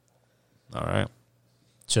 All right,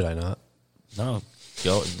 Should I not? no,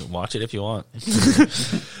 go watch it if you want.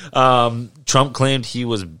 Trump claimed he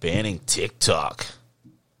was banning TikTok.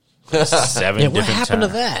 7 Yeah, what different happened to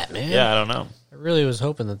times. that, man? Yeah, I don't know. I really was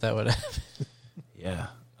hoping that would happen. Yeah.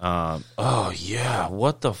 Oh yeah.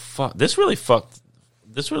 What the fuck? This really fucked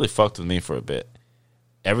with me for a bit.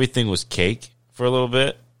 Everything was cake for a little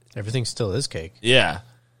bit. Everything still is cake. Yeah.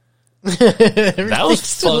 Everything That was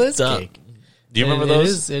still fucked is up. cake. Do you remember It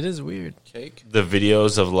those? It is weird. Cake. The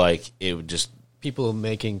videos of like it would just People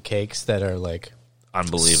making cakes that are like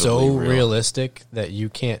unbelievably so real. realistic that you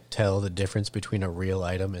can't tell the difference between a real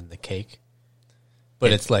item and the cake.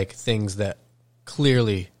 But it's like things that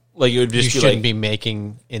clearly Like it would you just be shouldn't like be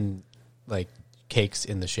making in like cakes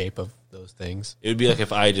in the shape of those things. it would be like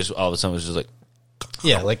if I just all of a sudden was just like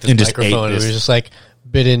Yeah, like this And just ate microphone. It this. was just like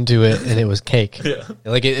bit into it and it was cake. Yeah.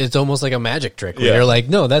 Like it's almost like a magic trick where Yeah. you're like,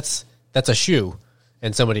 no, that's a shoe,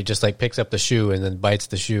 and somebody just like picks up the shoe and then bites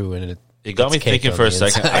the shoe and it got me it's cake thinking on for a the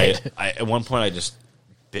second. inside. I at one point I just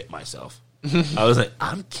bit myself. I was like,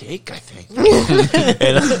 I'm cake, I think.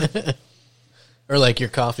 And Or like your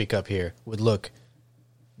coffee cup here would look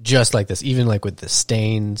just like this, even like with the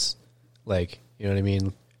stains, like, you know what I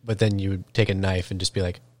mean? But then you would take a knife and just be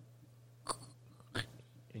like,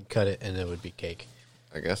 and cut it, and it would be cake.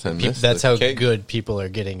 I guess I Pe- missed. that's the how cake. good people are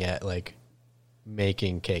getting at like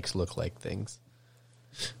making cakes look like things.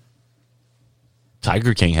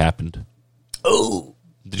 Tiger King happened. Oh,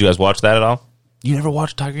 Did you guys watch that at all? You never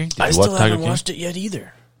watched Tiger King? Did I you still watch Tiger haven't King? watched it yet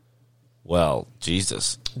either. Well,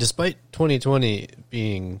 Jesus. Despite 2020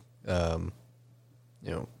 being,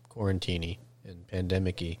 quarantine-y and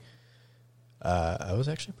pandemic-y, I was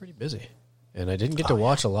actually pretty busy. And I didn't get to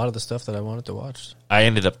watch a lot of the stuff that I wanted to watch. I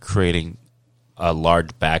ended up creating a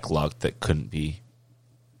large backlog that couldn't be,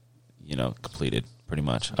 completed pretty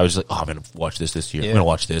much. I was just like, I'm going to watch this year. Yeah. I'm going to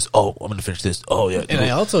watch this. Oh, I'm going to finish this. Oh, yeah. And I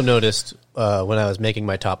also noticed when I was making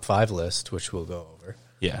my top 5 list, which we'll go over,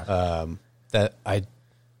 yeah. that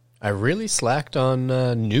I really slacked on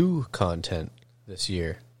new content this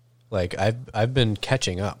year. Like I've been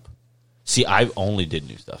catching up. See, I only did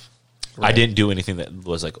new stuff. I Right. didn't do anything that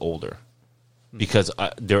was like older because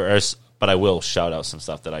but I will shout out some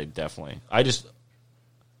stuff that I just,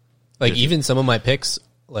 Like even some of my picks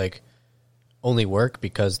like only work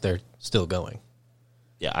because they're still going.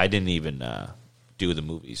 yeah, I didn't even do the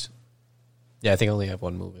movies. Yeah, I think I only have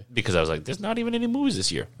one movie. because I was like, there's not even any movies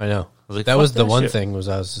this year. I know. was like, that fuck was the that one shit. thing was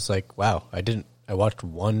I was just like, wow, I watched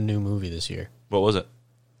one new movie this year. What was it?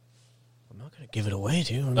 I'm not going to give it away,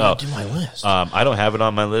 dude. I'm Oh. going to do my list. I don't have it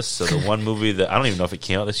on my list. So the one movie that I don't even know if it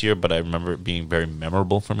came out this year, but I remember it being very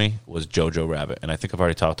memorable for me was Jojo Rabbit. And I think I've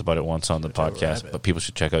already talked about it once on the podcast, Rabbit. but people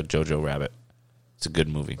should check out Jojo Rabbit. It's a good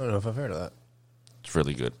movie. I don't know if I've heard of that. It's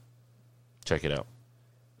really good. Check it out.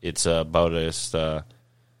 It's about this.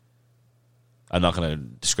 I'm not going to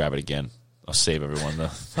describe it again. I'll save everyone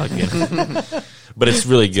again. But it's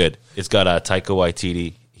really good. It's got Taika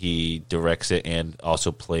Waititi. He directs it and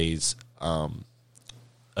also plays a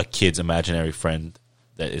kid's imaginary friend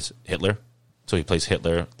that is Hitler. So he plays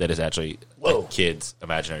Hitler that is actually a kid's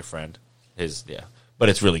imaginary friend. But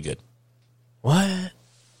it's really good. What?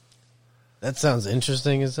 That sounds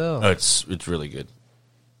interesting as hell. It's really good.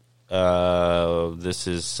 This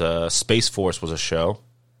is Space Force was a show.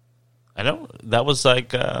 I know that was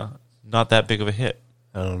like not that big of a hit.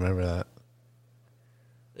 I don't remember that.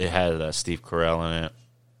 It had Steve Carell in it.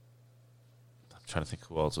 I'm trying to think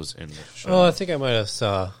who else was in the show. Oh, I think I might have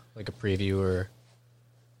saw like a preview or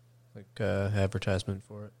like advertisement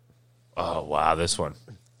for it. Oh wow, this one,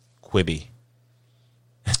 Quibi.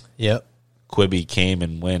 Yep. Quibi came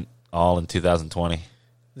and went all in 2020.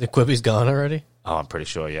 The Quibi's gone already? Oh, I'm pretty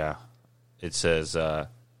sure. Yeah, it says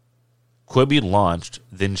Quibi launched,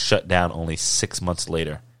 then shut down only 6 months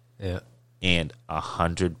later, Yeah. and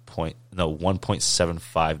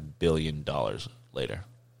 $1.75 billion later.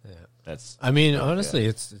 Yeah. That's I mean, honestly,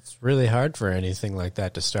 it's really hard for anything like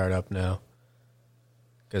that to start up now.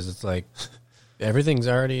 Because it's like everything's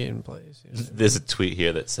already in place. You know? There's a tweet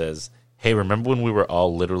here that says, "Hey, remember when we were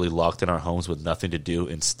all literally locked in our homes with nothing to do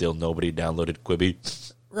and still nobody downloaded Quibi?"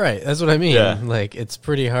 Right, that's what I mean. Yeah. Like, it's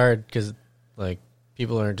pretty hard because, like,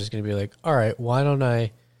 people aren't just going to be like, all right, why don't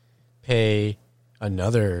I pay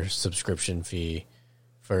another subscription fee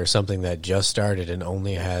for something that just started and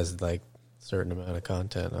only has, like, a certain amount of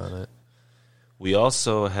content on it? We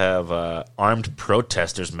also have armed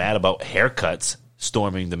protesters mad about haircuts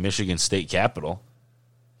storming the Michigan State Capitol.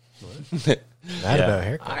 Mad about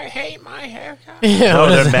haircuts. I hate my haircut. Yeah, No, what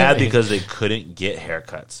does they're that mad mean? because they couldn't get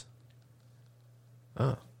haircuts.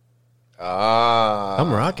 Oh. Ah.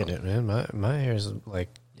 I'm rocking it, man. My hair's, like,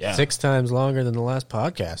 Yeah. 6 times longer than the last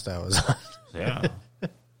podcast I was on. Yeah.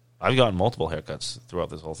 I've gotten multiple haircuts throughout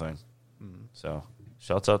this whole thing. So,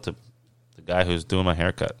 shouts out to the guy who's doing my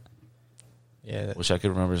haircut. Yeah. Wish I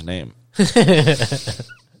could remember his name.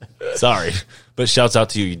 Sorry. But shouts out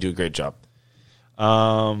to you. You do a great job.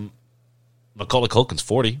 Macaulay Culkin's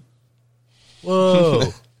 40.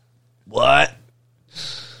 Whoa. What?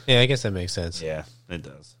 Yeah, I guess that makes sense. Yeah, it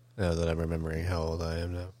does. Now that I'm remembering how old I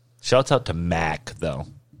am now. Shouts out to Mac, though.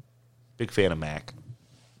 Big fan of Mac.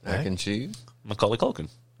 Mac and cheese? Macaulay Culkin.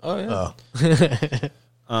 Oh, yeah.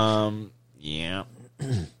 Oh. Yeah.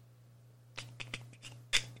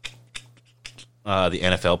 The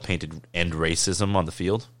NFL painted "End Racism" on the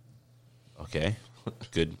field. Okay,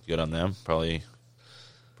 good on them. Probably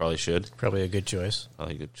should. Probably a good choice.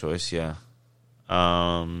 Probably a good choice. Yeah.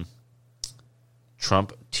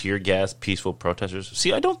 Trump tear gas peaceful protesters.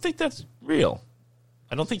 See, I don't think that's real.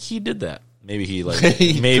 I don't think he did that. Maybe he maybe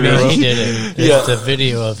He did it. Yeah. It's a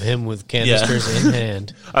video of him with canisters in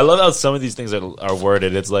hand. I love how some of these things are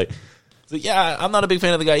worded. It's like, yeah, I'm not a big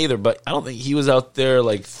fan of the guy either, but I don't think he was out there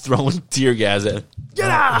like throwing tear gas at. Get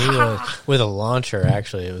out! He was with a launcher.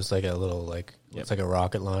 Actually, it was like a little it's like a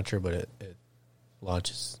rocket launcher, but it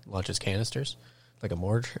launches canisters like a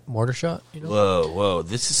mortar shot. You know? Whoa!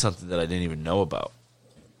 This is something that I didn't even know about.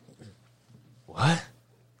 What?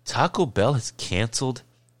 Taco Bell has canceled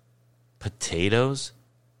potatoes,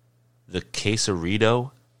 the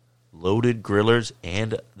quesarito, loaded grillers,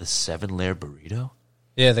 and the 7-layer burrito.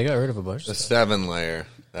 Yeah, they got rid of a bunch The of stuff. 7-layer.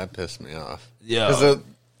 That pissed me off. Yeah. Because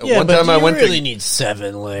Yeah, one but time you I went really to... need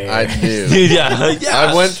 7 layers. I do. yeah.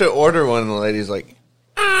 I went to order one, and the lady's like,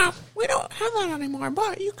 We don't have that anymore,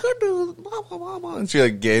 but you could do blah, blah, blah, blah. and she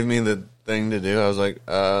like gave me the thing to do. I was like,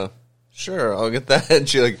 sure, I'll get that. And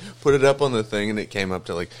she like put it up on the thing, and it came up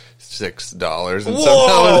to like $6. And somehow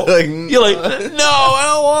I was like, You're like, no, I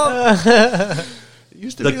don't want it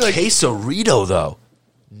used to the be like quesarito though.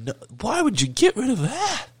 No, why would you get rid of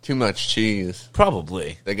that? too much cheese.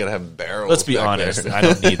 Probably. They gotta have barrels. Let's be back honest. there. I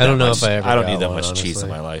don't need. That I don't know much, if I ever I don't got need that one, much cheese in honestly.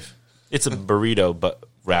 my life. It's a burrito, but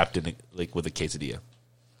wrapped in like with a quesadilla.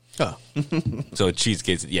 Oh. So a cheese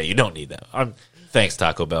quesadilla. Yeah, you don't need that. Thanks,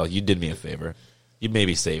 Taco Bell. You did me a favor. You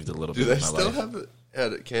maybe saved a little Do bit they of my still life. have it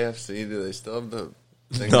at KFC? Do they still have the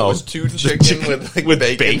thing No. that was 2 chicken with like with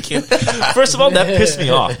bacon? bacon. First of all, that pissed me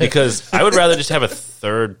off because I would rather just have a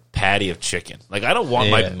third patty of chicken. Like, I don't want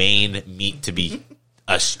Yeah. my main meat to be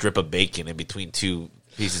a strip of bacon in between two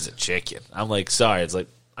pieces of chicken. I'm like, sorry. It's like,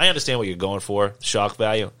 I understand what you're going for, shock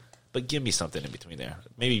value, but give me something in between there.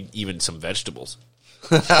 Maybe even some vegetables.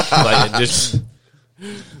 Like, just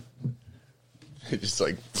Just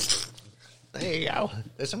like, there you go.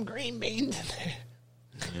 There's some green beans in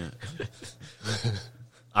there.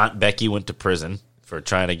 Aunt Becky went to prison for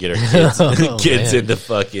trying to get her kids man. into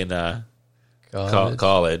fucking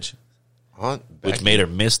college, Aunt which Becky. made her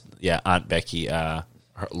miss. Yeah, Aunt Becky,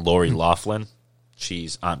 Lori Laughlin.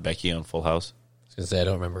 She's Aunt Becky on Full House. I was going to say, I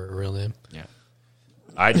don't remember her real name. Yeah,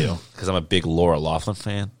 I do because I'm a big Laura Laughlin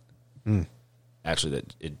fan. Actually,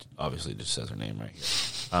 that it obviously just says her name right here.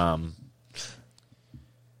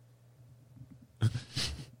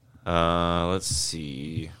 Let's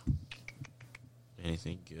see.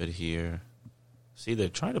 Anything good here? See, they're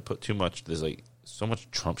trying to put too much. There's like so much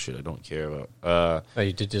Trump shit I don't care about. Oh,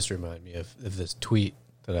 you did just remind me of this tweet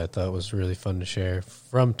that I thought was really fun to share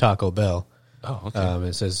from Taco Bell. Oh, okay.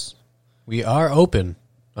 It says, "We are open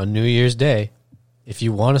on New Year's Day if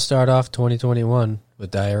you want to start off 2021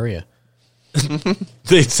 with diarrhea."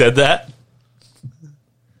 They said that.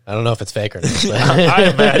 I don't know if it's fake or not, but, I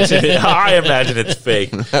imagine it's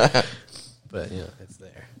fake. but it's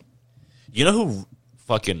there. You know who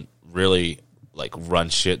fucking really like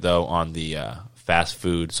runs shit though on the fast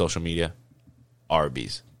food social media?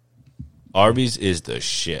 Arby's. Arby's is the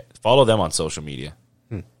shit. Follow them on social media.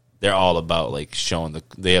 They're all about like showing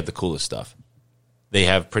they have the coolest stuff. They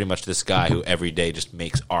have pretty much this guy who every day just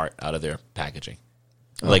makes art out of their packaging.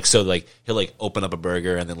 Like, so like he'll like open up a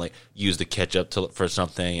burger and then like use the ketchup for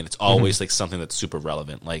something, and it's always like something that's super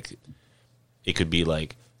relevant. Like it could be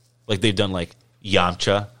like they've done like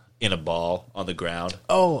Yamcha in a ball on the ground.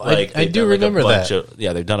 Oh, like, I they've do done, like, a remember bunch that.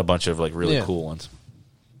 yeah, they've done a bunch of like really Yeah. cool ones.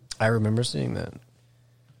 I remember seeing that.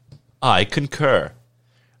 I concur.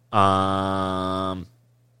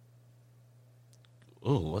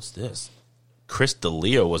 Ooh, what's this? Chris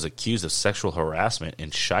D'Elia was accused of sexual harassment,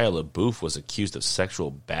 and Shia LaBeouf was accused of sexual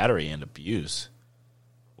battery and abuse.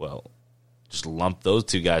 Well, just lump those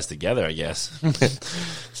two guys together, I guess.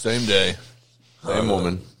 Same day. Same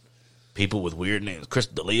woman. People with weird names. Chris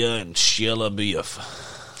D'Elia and Shia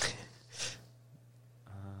LaBeouf.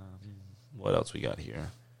 What else we got here?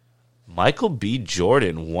 Michael B.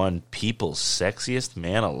 Jordan won People's Sexiest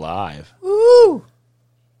Man Alive. Woo!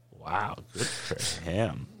 Wow, good for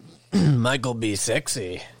him. Michael B.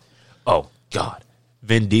 Sexy. Oh, God.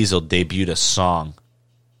 Vin Diesel debuted a song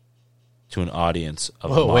to an audience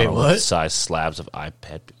of Whoa, wait, what? sized slabs of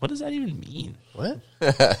iPad. What does that even mean? What?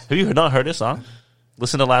 Have you not heard this song?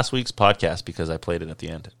 Listen to last week's podcast because I played it at the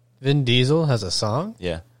end. Vin Diesel has a song?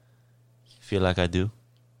 Yeah. Feel like I do?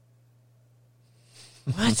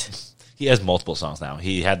 What? He has multiple songs now.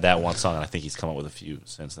 He had that one song, and I think he's come up with a few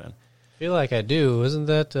since then. Feel like I do. Isn't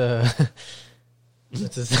that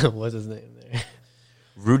what's his name there?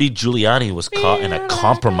 Rudy Giuliani was caught in a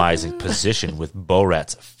compromising position with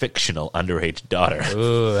Borat's fictional underage daughter.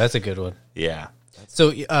 Ooh, that's a good one. Yeah.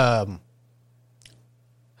 So, how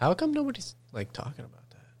come nobody's like talking about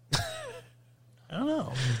that? I don't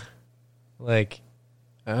know. Like,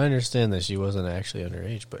 I understand that she wasn't actually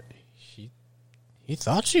underage, but he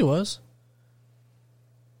thought she was.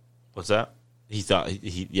 What's that? He thought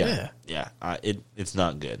yeah. It's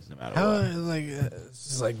not good no matter How what. like it's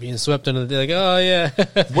just like being swept under the day. Like, oh yeah.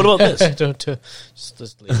 What about this? Don't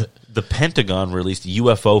just leave it. The Pentagon released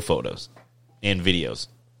UFO photos and videos.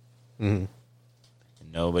 Mm-hmm.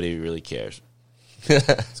 Nobody really cares.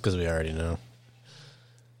 It's because we already know.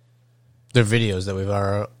 They're videos that we've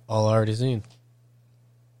all already seen.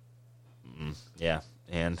 Yeah,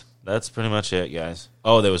 and that's pretty much it, guys.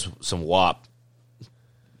 Oh, there was some WAP.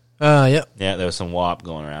 Yep. Yeah, there was some WAP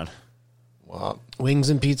going around. Wow. Wings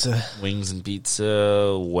and pizza. Wings and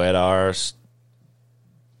pizza, wet arse,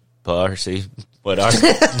 Parsi. Wet arse.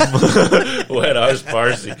 Wet arse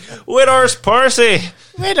Parsi. Wet arse Parsi.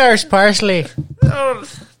 Red arse parsley.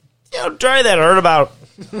 Try that about.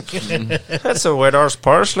 That's a wet arse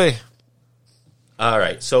parsley. All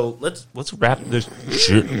right, so let's wrap this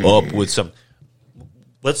shit up with some.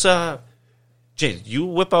 Let's James, you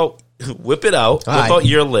whip it out, Aye. whip out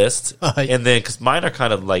your list, Aye. and then because mine are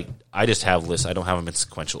kind of like I just have lists, I don't have them in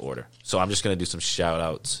sequential order, so I'm just gonna do some shout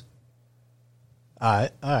outs. All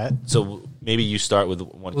right. So maybe you start with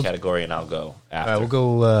one category, and I'll go after. All right,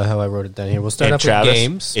 we'll go how I wrote it down here. We'll start And off Travis, with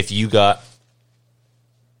games. if you got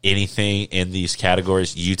anything in these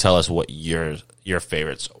categories, you tell us what your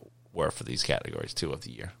favorites were for these categories too of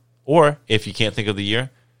the year. Or if you can't think of the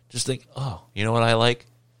year, just think, oh, you know what I like?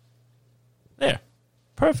 There.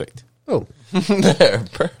 Perfect. Oh. There,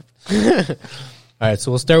 perfect. All right,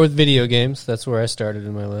 so we'll start with video games. That's where I started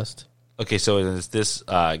in my list. Okay, so is this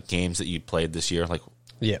games that you played this year? Like,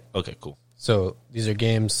 Yeah. okay, cool. So these are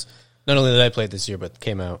games not only that I played this year, but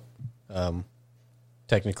came out.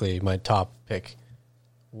 Technically, my top pick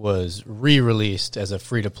was re-released as a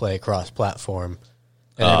free-to-play cross-platform,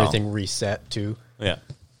 and everything reset too. Yeah.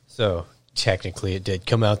 So technically, it did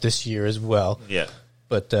come out this year as well. Yeah.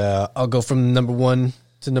 But I'll go from number 1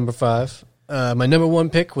 to number 5. My number 1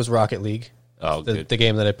 pick was Rocket League. Oh, the, good. the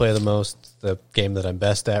game that I play the most, the game that I'm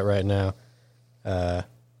best at right now.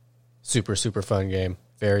 Super, super fun game.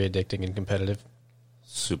 Very addicting and competitive.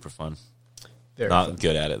 Super fun. Very Not fun.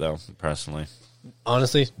 good at it, though, personally.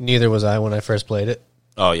 Honestly, neither was I when I first played it.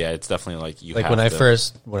 Oh, yeah, it's definitely like you Like have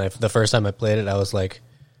to. the first time I played it, I was like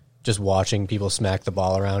just watching people smack the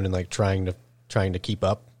ball around and like trying to keep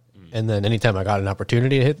up. And then anytime I got an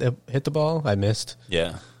opportunity to hit the ball, I missed.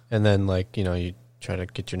 Yeah. And then like, you try to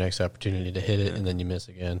get your next opportunity to hit it and then you miss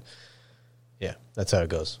again. Yeah, that's how it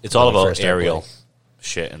goes. It's all When I about first started aerial playing.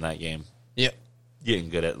 shit in that game. Yeah. Getting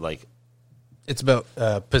good at, like, It's about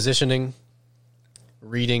positioning,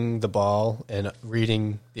 reading the ball, and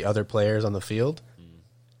reading the other players on the field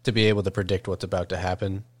to be able to predict what's about to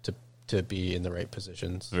happen, to be in the right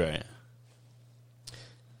positions. right.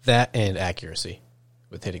 That and accuracy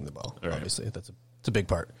with hitting the ball. Right. Obviously, it's a big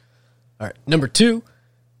part. All right, number 2,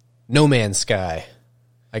 No Man's Sky.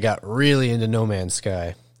 I got really into No Man's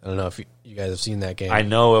Sky. I don't know if you guys have seen that game. I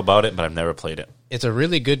know about it, but I've never played it. It's a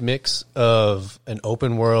really good mix of an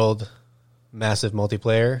open world, massive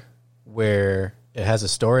multiplayer where it has a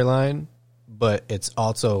storyline, but it's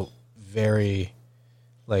also very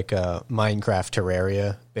like Minecraft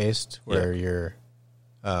Terraria based, where you're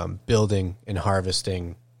building and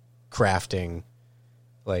harvesting, crafting.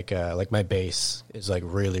 Like my base is like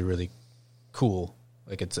really, really cool.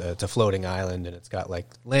 Like it's a floating island, and it's got like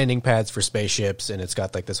landing pads for spaceships, and it's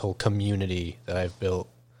got like this whole community that I've built.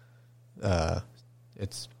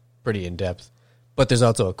 It's pretty in depth, but there's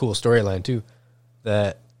also a cool storyline too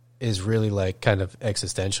that is really like kind of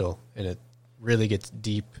existential, and it really gets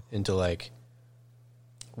deep into like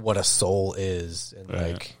what a soul is and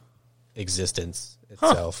Right. like existence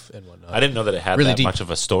itself and whatnot. I didn't know that it had Really that deep. much of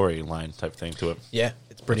a storyline type thing to it. Yeah,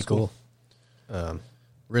 it's pretty That's cool. cool.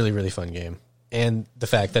 Really, really fun game. And the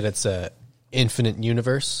fact that it's a infinite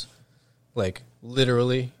universe, like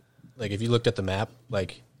literally, like if you looked at the map,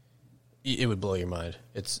 like it would blow your mind.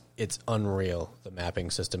 It's unreal, the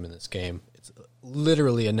mapping system in this game. It's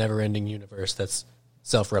literally a never-ending universe that's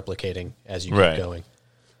self-replicating as you Right. keep going.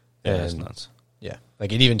 Yeah, that's And nuts. yeah,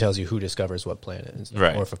 like it even tells you who discovers what planet and stuff,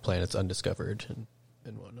 Right. or if a planet's undiscovered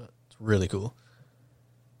and whatnot. It's really cool.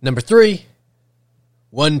 Number 3,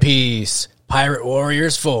 One Piece Pirate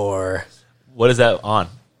Warriors 4. What is that on?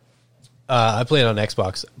 I play it on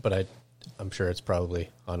Xbox, but I'm sure it's probably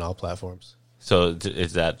on all platforms. So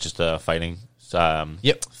is that just a fighting? Yep.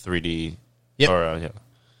 3D. Yep. Or yeah.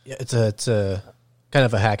 Yeah, it's a kind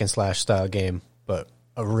of a hack and slash style game, but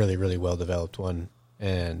a really, really well developed one,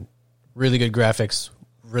 and really good graphics,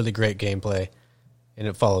 really great gameplay, and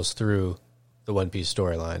it follows through the One Piece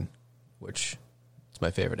storyline, which is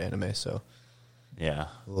my favorite anime. So Yeah.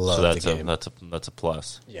 Love so that's the a game. that's a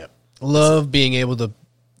plus. yeah, love being able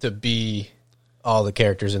to be all the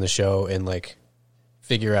characters in the show and like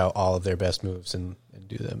figure out all of their best moves and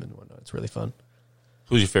do them and whatnot. It's really fun.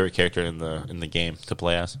 Who's your favorite character in the game to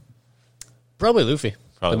play as? Probably Luffy,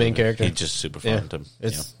 Probably the main character. He's just super fun Yeah. to.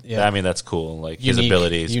 It's- yeah. yeah. I mean, that's cool. Like his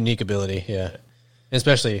abilities. unique ability. Yeah,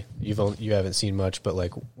 especially you haven't seen much, but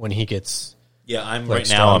like when he gets, Yeah, I'm like, right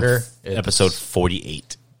now. I'm stronger, it's- episode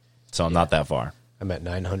 48, so I'm not that far. I'm at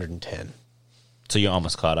 910. So you're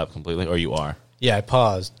almost caught up completely, or you are. Yeah, I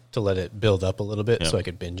paused to let it build up a little bit Yeah. so I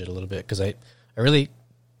could binge it a little bit because I really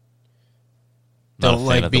Not a don't fan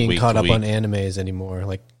like of the being week caught to up on week. animes anymore.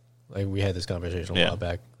 Like we had this conversation a Yeah. while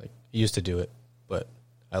back. Like I used to do it, but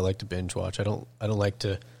I like to binge watch. I don't like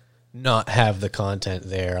to not have the content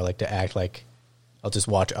there. I like to act like I'll just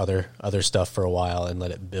watch other stuff for a while and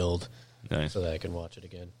let it build Nice. so that I can watch it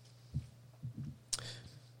again.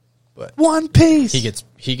 But One Piece.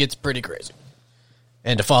 he gets pretty crazy.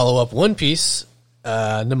 And to follow up One Piece,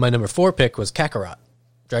 my number 4 pick was Kakarot.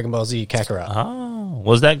 Dragon Ball Z Kakarot. Oh,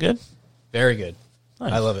 was that good? Very good.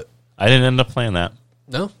 Nice. I love it. I didn't end up playing that.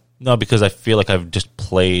 No? No, because I feel like I've just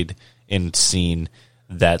played and seen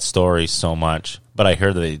that story so much, but I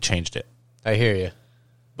heard that they changed it. I hear you.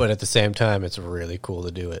 But at the same time, it's really cool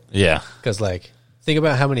to do it. Yeah. Because, like, think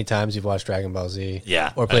about how many times you've watched Dragon Ball Z.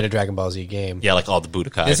 Yeah. Or played a Dragon Ball Z game. Yeah, like all the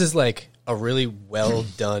Budokai. This is, like, a really well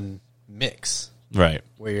done mix right.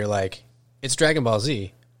 where you're like, it's Dragon Ball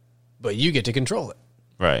Z, but you get to control it.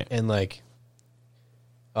 Right. And, like,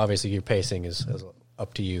 obviously your pacing is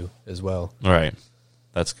up to you as well. Right.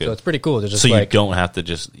 That's good. So it's pretty cool to just, so you like... don't have to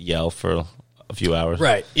just yell for a few hours.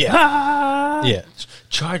 Right, yeah. Ah! Yeah.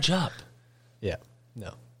 Charge up. Yeah.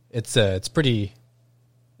 No. It's pretty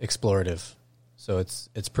explorative. So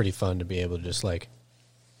it's pretty fun to be able to just, like,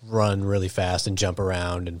 run really fast and jump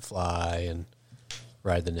around and fly and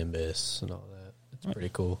ride the Nimbus and all that. It's pretty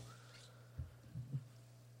cool.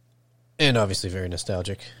 And obviously very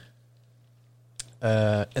nostalgic.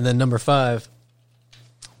 And then number 5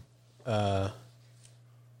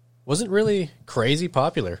 wasn't really crazy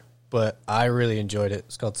popular, but I really enjoyed it.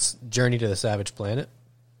 It's called Journey to the Savage Planet.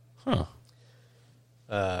 Huh.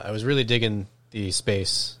 I was really digging the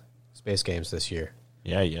space games this year.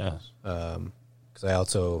 Yeah, yeah. Because I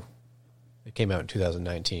also... It came out in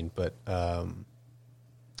 2019, but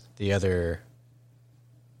the other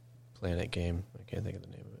Planet game, I can't think of the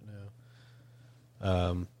name of it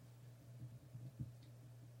now.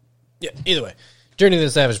 Yeah, either way. Journey to the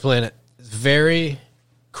Savage Planet. Very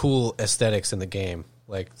cool aesthetics in the game.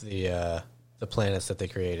 Like the planets that they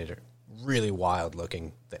created are really wild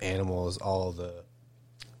looking. The animals, all the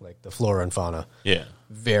the flora and fauna. Yeah.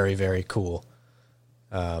 Very, very cool.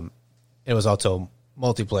 It was also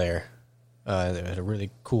multiplayer. It had a really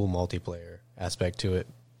cool multiplayer aspect to it.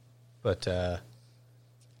 But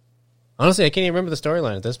honestly, I can't even remember the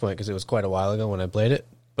storyline at this point because it was quite a while ago when I played it.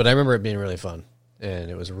 But I remember it being really fun, and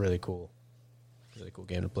it was a really cool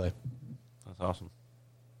game to play. That's awesome.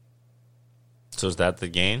 So is that the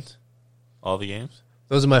games? All the games?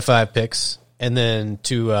 Those are my 5 picks. And then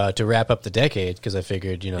to wrap up the decade, because I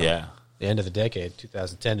figured, the end of the decade,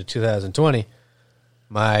 2010 to 2020,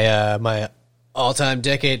 my all-time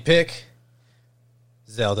decade pick,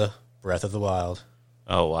 Zelda Breath of the Wild.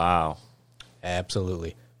 Oh, wow.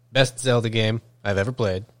 Absolutely. Best Zelda game I've ever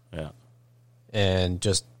played. Yeah. And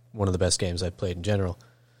just one of the best games I've played in general.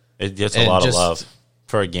 It gets a lot of love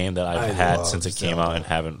for a game that I've I had since it came Zelda. out and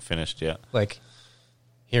haven't finished yet. Like,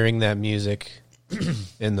 hearing that music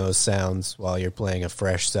and those sounds while you're playing a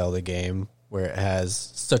fresh Zelda game where it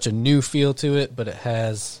has such a new feel to it, but it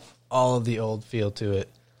has all of the old feel to it.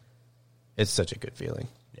 It's such a good feeling.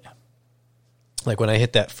 Yeah. Like when I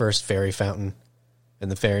hit that first fairy fountain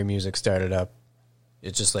and the fairy music started up,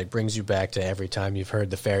 it just like brings you back to every time you've heard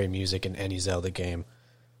the fairy music in any Zelda game.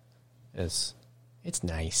 It's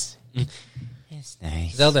nice. It's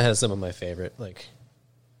nice. Zelda has some of my favorite like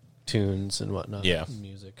tunes and whatnot. Yeah.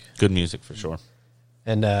 Music. Good music for sure.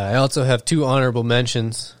 And I also have 2 honorable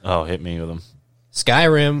mentions. Oh, hit me with them.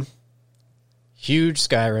 Skyrim. Huge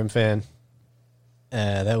Skyrim fan.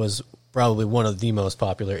 That was probably one of the most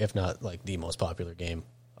popular, if not like the most popular game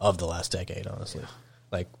of the last decade, honestly. Yeah.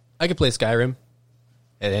 Like, I could play Skyrim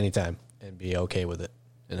at any time and be okay with it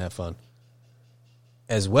and have fun.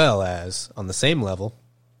 As well as, on the same level,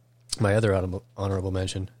 my other honorable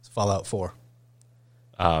mention is Fallout 4.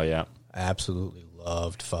 Oh, yeah. I absolutely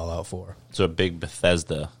loved Fallout 4. So a big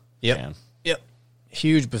Bethesda fan. Yep.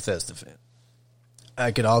 Huge Bethesda fan.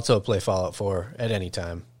 I could also play Fallout 4 at any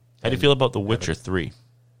time. How do you feel about The Witcher 3?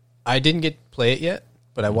 I didn't get to play it yet,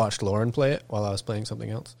 but I watched Lauren play it while I was playing something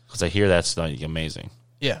else. Because I hear that's like amazing.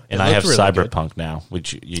 Yeah. And I have really Cyberpunk now,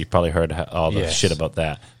 which you probably heard all the shit about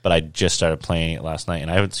that. But I just started playing it last night,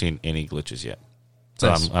 and I haven't seen any glitches yet. So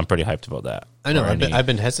nice. I'm pretty hyped about that. I know. I've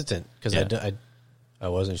been hesitant because I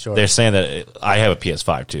wasn't sure. They're saying that I have a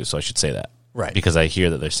PS5 too, so I should say that. Right. Because I hear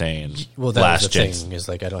that they're saying well, that last was the gen. thing is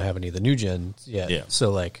like I don't have any of the new gens yet. Yeah.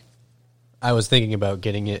 So like I was thinking about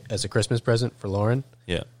getting it as a Christmas present for Lauren.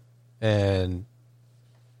 Yeah. And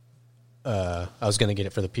I was going to get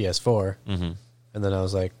it for the PS4. Mm-hmm. And then I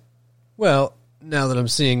was like, well, now that I'm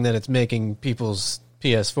seeing that it's making people's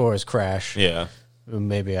PS4s crash,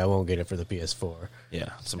 maybe I won't get it for the PS4. Yeah.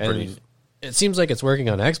 And it seems like it's working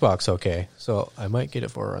on Xbox okay, so I might get it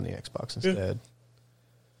for her on the Xbox instead. Yeah.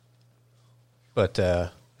 But I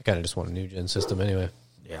kind of just want a new gen system anyway.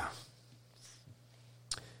 Yeah.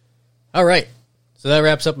 All right. So that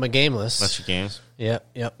wraps up my game list. That's your games? Yep.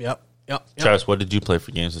 Travis, what did you play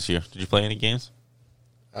for games this year? Did you play any games?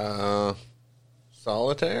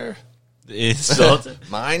 Solitaire? Solitaire.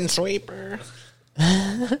 Minesweeper?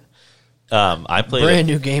 I played brand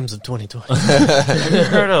new games of 2020. Have you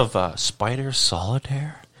heard of Spider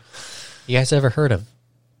Solitaire? You guys ever heard of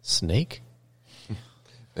Snake?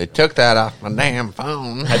 They took that off my damn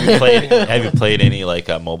phone. Have you played any like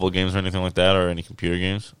mobile games or anything like that, or any computer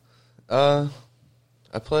games? I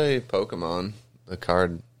play Pokemon, the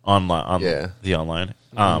card online. The online.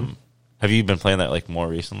 Mm-hmm. Have you been playing that like more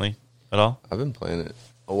recently at all? I've been playing it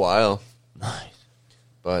a while. Nice,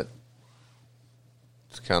 but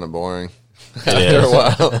kind of boring It after is. a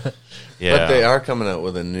while. Yeah. But they are coming out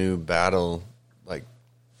with a new battle, like,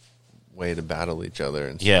 way to battle each other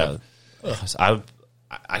and Yeah. stuff.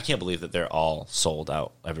 I can't believe that they're all sold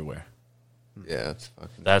out everywhere. Yeah, it's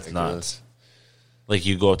fucking That's ridiculous. nuts. Like,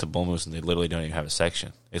 you go up to Bull Moose and they literally don't even have a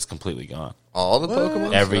section. It's completely gone. All the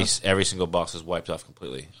Pokemon Every single box is wiped off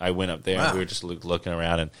completely. I went up there and we were just looking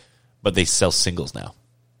around, but they sell singles now.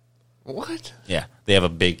 What? Yeah, they have a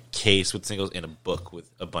big case with singles and a book with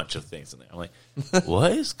a bunch of things in there. I'm like,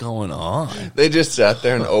 what is going on? They just sat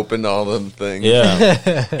there and opened all them things.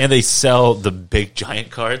 Yeah, and they sell the big giant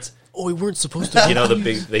cards. Oh, we weren't supposed to. You know,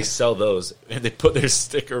 they sell those and they put their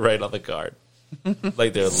sticker right on the card,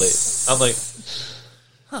 like they're lit. I'm like,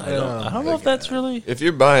 I don't know if that's really If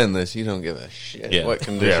you're buying this, you don't give a shit Yeah. what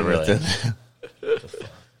condition Yeah, really. it's in.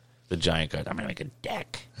 the giant card. I'm gonna make a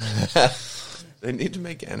deck. They need to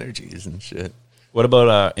make energies and shit. What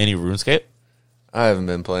about any RuneScape? I haven't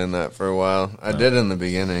been playing that for a while. I did in the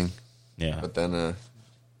beginning, Yeah, but then there's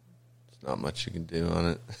not much you can do on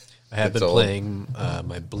it. I have It's been old. playing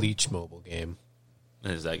my Bleach mobile game.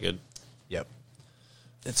 is that good? Yep,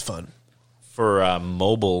 it's fun. For a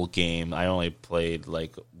mobile game, I only played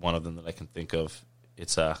like one of them that I can think of.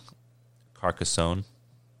 It's a Carcassonne,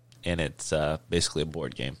 and it's basically a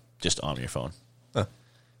board game just on your phone. Huh.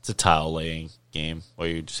 It's a tile laying game where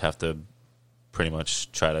you just have to pretty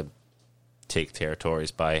much try to take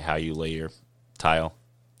territories by how you lay your tile.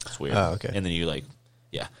 It's weird. Oh, okay. And then you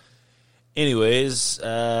yeah. Anyways,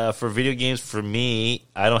 for video games, for me,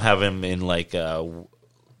 I don't have them in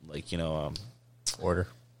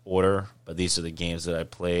order, but these are the games that I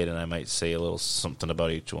played, and I might say a little something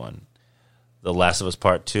about each one. The Last of Us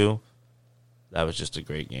Part 2, that was just a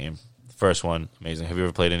great game. The first one, amazing. Have you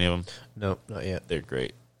ever played any of them? No, not yet. They're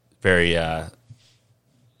great. Very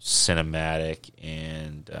cinematic,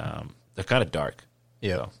 and they're kind of dark.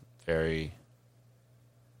 Yeah. So,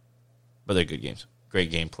 but they're good games. Great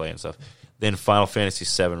gameplay and stuff. Then Final Fantasy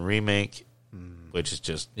VII Remake, which is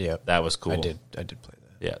just, that was cool. I did play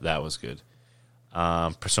that. Yeah, that was good.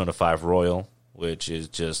 Persona 5 Royal, which is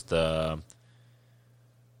just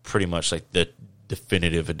pretty much like the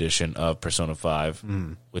definitive edition of Persona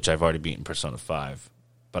 5, which I've already beaten Persona 5,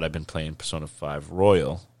 but I've been playing Persona 5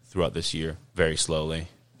 Royal throughout this year very slowly.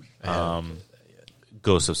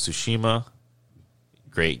 Ghost of Tsushima,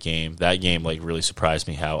 great game. That game really surprised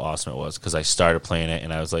me how awesome it was because I started playing it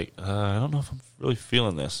and I was like, I don't know if I'm really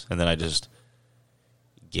feeling this. And then I just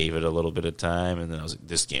gave it a little bit of time, and then I was like,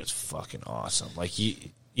 this game's fucking awesome. Like, you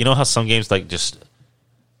know how some games, you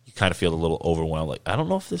kind of feel a little overwhelmed. Like, I don't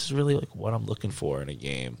know if this is really, what I'm looking for in a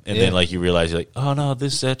game. And then, you realize, you're like, oh, no,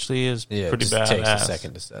 this actually is pretty badass. It takes a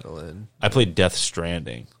second to settle in. I played Death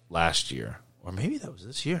Stranding last year. Or maybe that was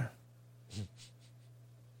this year.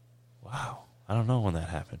 Wow. I don't know when that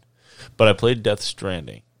happened. But I played Death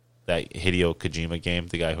Stranding, that Hideo Kojima game,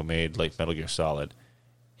 the guy who made, Metal Gear Solid.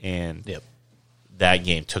 And that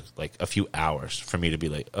game took a few hours for me to be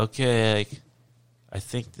like, okay, I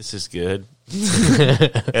think this is good.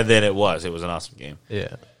 And then it was an awesome game.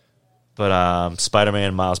 Yeah. But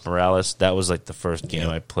Spider-Man Miles Morales, that was the first game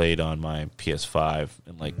I played on my PS5,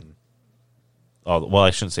 and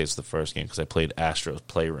I shouldn't say it's the first game because I played Astro's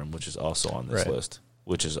Playroom, which is also on this list,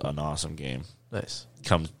 which is an awesome game. Nice.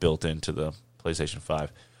 Comes built into the PlayStation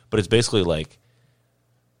 5, but it's basically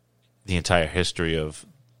the entire history of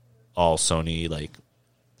all Sony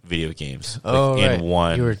video games in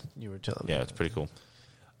one. You were telling me. Yeah, it's pretty cool.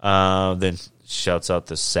 Then shouts out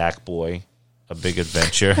to Sackboy, A Big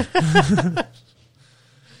Adventure.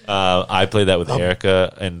 I played that with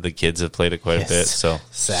Erica, and the kids have played it quite a bit. So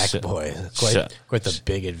Sackboy, quite the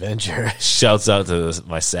big adventure. Shouts out to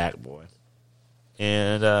my Sackboy.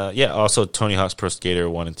 And also Tony Hawk's Pro Skater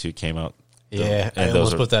 1 and 2 came out. Yeah, and I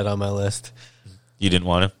almost put that on my list. You didn't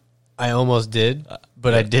want to? I almost did,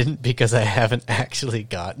 but I didn't because I haven't actually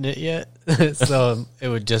gotten it yet. So it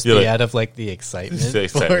would just be out of the excitement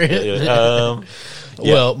for it.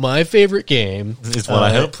 Well, my favorite game is one I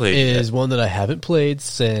haven't played. Is one that I haven't played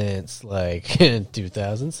since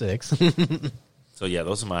 2006. So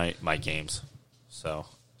those are my games. So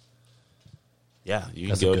you can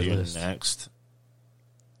That's a go good to your list. next.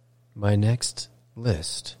 My next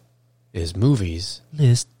list is movies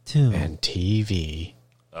List 2. and TV.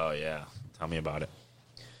 Oh yeah, tell me about it.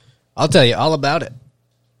 I'll tell you all about it.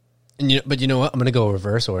 But you know what? I'm going to go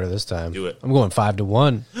reverse order this time. Do it. I'm going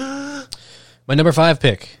 5-1. My number 5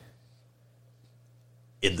 pick,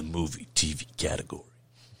 In the movie TV category,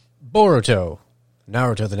 Boruto.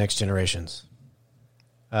 Naruto: The Next Generations.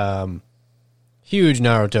 Huge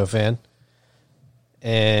Naruto fan.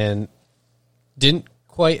 And didn't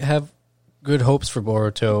quite have good hopes for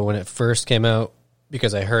Boruto when it first came out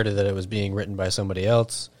because I heard that it was being written by somebody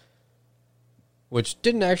else, which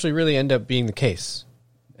didn't actually really end up being the case.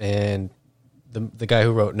 And the guy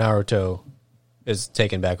who wrote Naruto is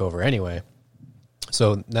taken back over anyway.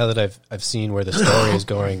 So now that I've seen where the story is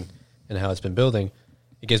going and how it's been building,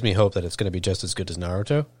 it gives me hope that it's going to be just as good as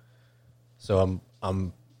Naruto. So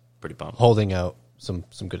I'm Pretty pumped. holding out some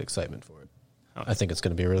good excitement for it. Oh. I think it's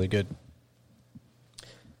going to be really good.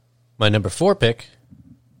 My number 4 pick,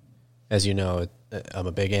 as you know, I'm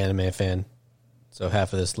a big anime fan, so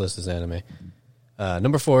half of this list is anime.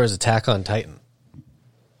 Number 4 is Attack on Titan.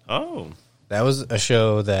 Oh. That was a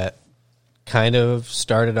show that kind of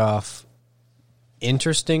started off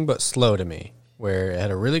interesting but slow to me, where it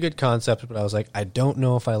had a really good concept, but I was like, I don't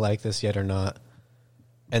know if I like this yet or not.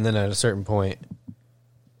 And then at a certain point,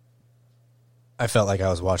 I felt like I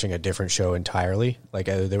was watching a different show entirely. Like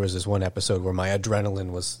there was this one episode where my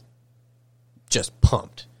adrenaline was just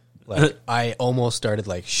pumped. Like I almost started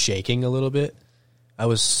like shaking a little bit. I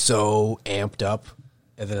was so amped up,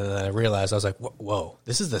 and then I realized I was like, "Whoa,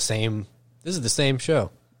 this is the same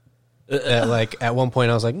show." Like at one point,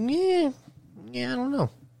 I was like, "Yeah, I don't know,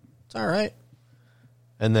 it's all right."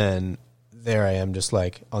 And then there I am, just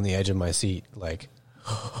like on the edge of my seat, like,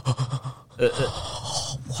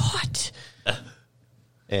 what?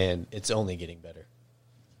 And it's only getting better.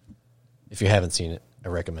 If you haven't seen it, I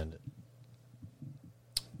recommend it.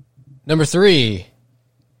 Number 3,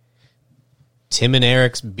 Tim and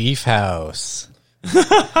Eric's Beef House.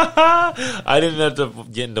 I didn't have to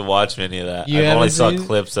get into watch any of that. I only saw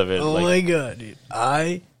clips of it. Oh my god, dude.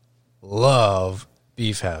 I love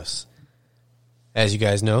Beef House. As you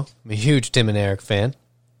guys know, I'm a huge Tim and Eric fan.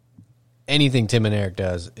 Anything Tim and Eric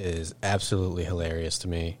does is absolutely hilarious to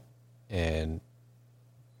me, and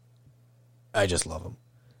I just love them.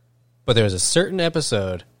 But there was a certain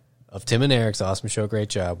episode of Tim and Eric's Awesome Show, Great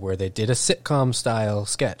Job where they did a sitcom-style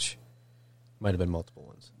sketch. Might have been multiple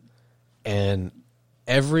ones. And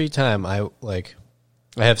every time I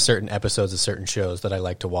have certain episodes of certain shows that I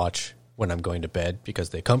like to watch when I'm going to bed because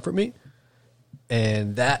they comfort me.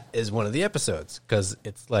 And that is one of the episodes because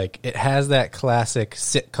it's like it has that classic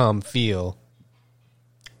sitcom feel,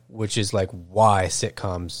 which is like why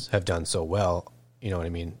sitcoms have done so well. You know what I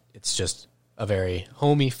mean? It's just a very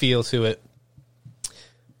homey feel to it,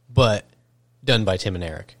 but done by Tim and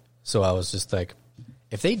Eric. So I was just like,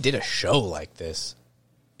 if they did a show like this,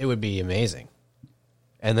 it would be amazing.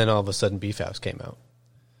 And then all of a sudden Beef House came out,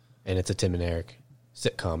 and it's a Tim and Eric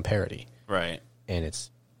sitcom parody. Right. And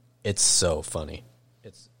it's so funny.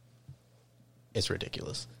 It's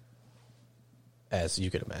ridiculous, as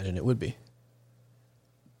you could imagine it would be.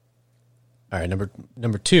 All right,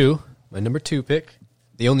 number 2, my number 2 pick,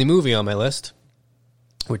 the only movie on my list,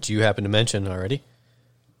 which you happen to mention already,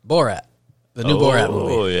 Borat, the new Borat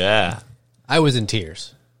movie. Oh, yeah. I was in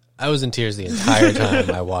tears. I was in tears the entire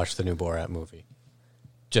time I watched the new Borat movie.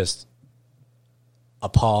 Just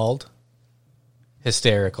appalled,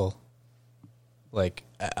 hysterical. Like,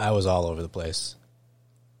 I was all over the place.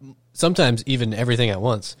 Sometimes even everything at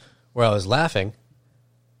once, where I was laughing,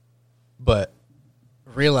 but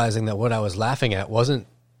realizing that what I was laughing at wasn't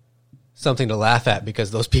something to laugh at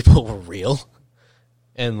because those people were real.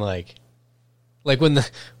 And like when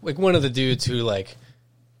one of the dudes who like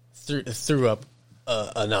threw up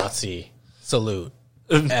a Nazi salute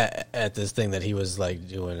at this thing that he was like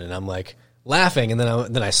doing, and I'm like laughing, and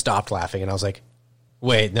then I stopped laughing, and I was like,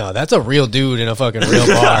 wait, no, that's a real dude in a fucking real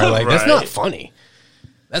bar. Like, Right. That's not funny.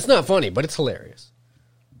 That's not funny, but it's hilarious.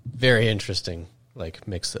 Very interesting, like,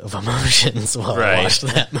 mix of emotions while I watched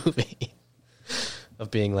that movie. Of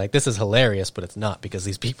being like, this is hilarious, but it's not because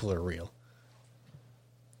these people are real.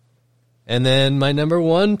 And then my number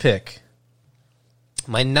 1 pick.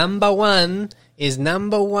 My number 1 is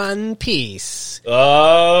number One Piece.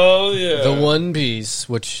 Oh, yeah. The One Piece,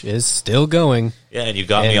 which is still going. Yeah, and you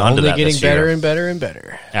got me and onto only that getting this year better and better and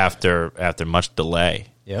better. after much delay.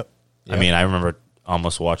 Yep. I mean, I remember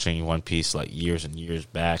almost watching One Piece like years and years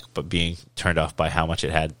back, but being turned off by how much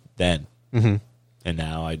it had then. Mm-hmm. And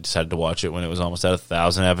now I decided to watch it when it was almost at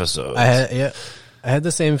 1,000 episodes. I had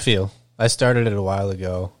the same feel. I started it a while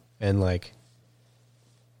ago, and like,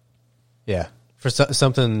 yeah,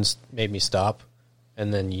 something made me stop,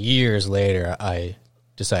 and then years later, I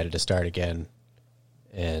decided to start again,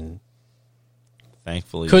 and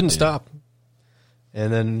Thankfully, couldn't stop,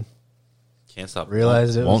 and then Can't stop.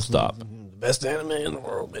 realized it won't was stop. the best anime in the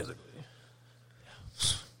world, basically.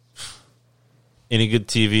 Any good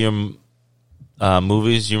TV or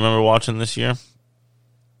movies you remember watching this year?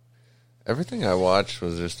 Everything I watched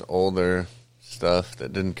was just older stuff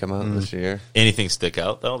that didn't come out this year. Anything stick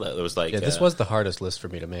out though? That was like, Yeah, this was the hardest list for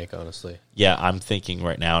me to make, honestly. Yeah, I'm thinking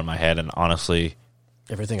right now in my head, and honestly,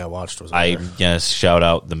 Everything I watched was I over. guess shout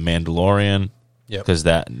out The Mandalorian Yep. because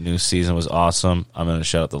that new season was awesome. I'm going to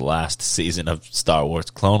shout out the last season of Star Wars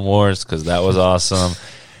Clone Wars because that was awesome.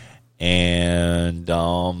 And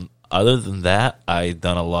other than that, I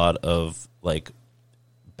done a lot of like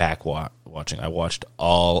watching. I watched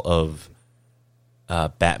all of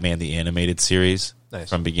Batman the Animated Series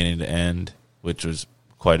from beginning to end, which was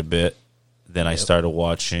quite a bit. Then I started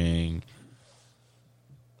watching.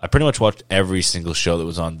 I pretty much watched every single show that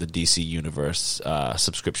was on the DC Universe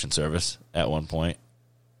subscription service at one point.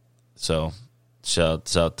 So,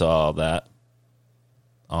 shouts out to all that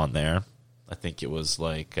on there. I think it was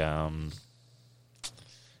like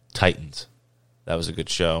Titans. That was a good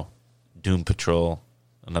show. Doom Patrol,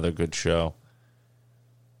 another good show.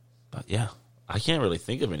 But yeah, I can't really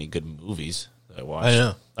think of any good movies that I watched. I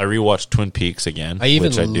know. I rewatched Twin Peaks again, I even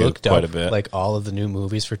which I do looked quite up a bit. like all of the new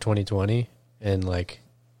movies for 2020, and like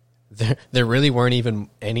there really weren't even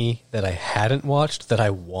any that I hadn't watched that I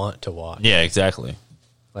want to watch. Yeah, exactly.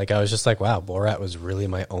 Like I was just like, wow, Borat was really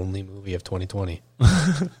my only movie of 2020.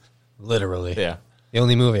 Literally. Yeah. The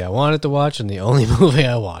only movie I wanted to watch and the only movie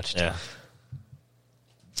I watched. Yeah.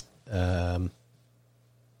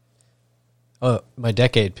 My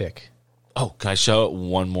decade pick. Oh, can I show it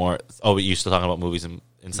one more? Oh, you're still talking about movies and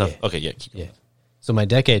stuff? Yeah. Okay, yeah. Yeah. So my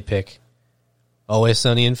decade pick, Always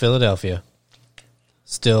Sunny in Philadelphia.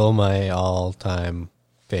 Still my all-time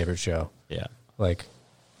favorite show. Yeah. Like,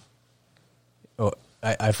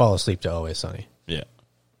 I fall asleep to Always Sunny Yeah.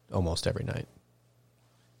 almost every night.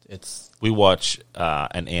 We watch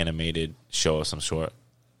an animated show of some sort.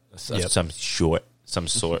 Some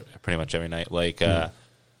sort, pretty much every night. Like a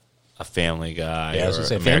Family Guy. Yeah, I was or gonna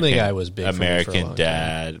say, Family Guy was big for me for a American long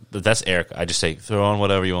Dad. But that's Eric. I just say, throw on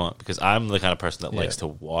whatever you want. Because I'm the kind of person that likes to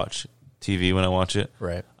watch TV when I watch it.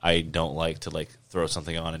 Right. I don't like to like throw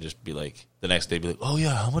something on and just be like, the next day be like, oh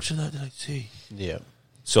yeah, how much of that did I see? Yeah.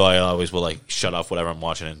 So I always will like shut off whatever I'm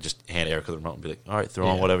watching and just hand Erica the remote and be like, all right, throw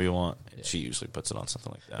on Yeah. whatever you want. And she usually puts it on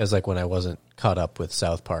something like that. It was like when I wasn't caught up with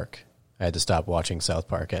South Park. I had to stop watching South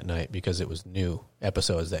Park at night because it was new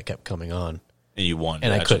episodes that kept coming on. And you wanted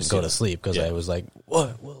And to I couldn't actually go see to sleep because Yeah. I was like,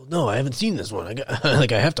 "What? Well, no, I haven't seen this one. I got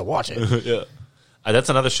like I have to watch it." Yeah. That's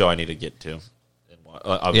another show I need to get to.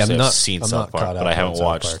 Obviously, I'm I've not- seen I'm South not Park, caught but up I on haven't South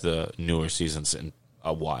watched Park. the newer seasons in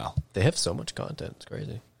a while. They have so much content; it's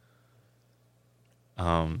crazy.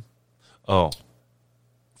 Oh,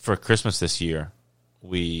 for Christmas this year,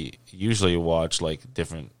 we usually watch like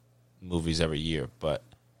different movies every year, but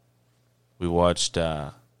we watched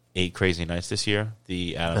 8 Crazy Nights this year,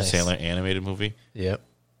 the Adam Nice. Sandler animated movie. Yep.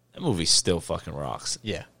 That movie still fucking rocks.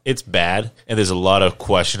 Yeah. It's bad, and there's a lot of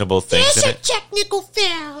questionable things in it. Technical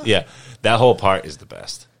fail. Yeah, that whole part is the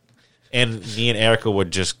best. And me and Erica were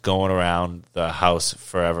just going around the house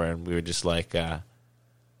forever, and we were just like, the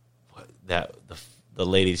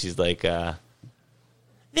lady, she's like,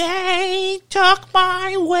 They took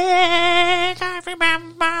my wig. I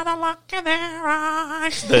remember the look in their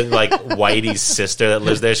eyes. the like Whitey's sister that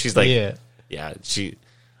lives there. She's like, Yeah. she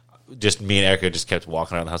just me and Erica just kept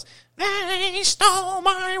walking around the house They stole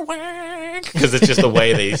my wig. because it's just the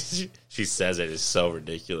way she says it is so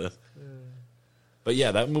ridiculous. But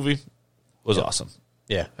yeah, that movie was awesome.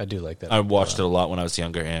 Yeah, I do like that. I watched it a lot when I was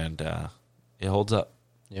younger, and it holds up.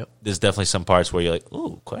 Yep. There's definitely some parts where you're like,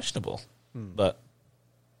 ooh, questionable. But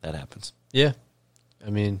that happens. Yeah. I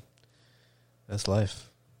mean, that's life.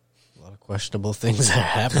 A lot of questionable things are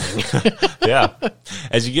happening. Yeah.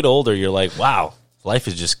 As you get older, you're like, wow, life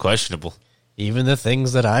is just questionable. Even the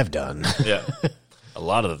things that I've done. Yeah. A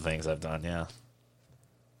lot of the things I've done, yeah.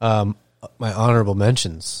 My honorable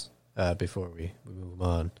mentions, before we move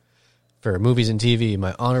on. For movies and TV,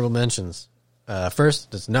 my honorable mentions.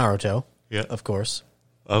 First, it's Naruto. Yeah. Of course.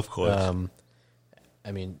 Of course.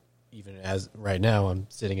 I mean, even as right now, I'm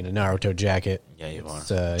sitting in a Naruto jacket. Yeah, you are.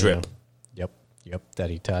 It's, Drip. Yep, that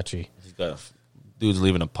Itachi. He's got dude's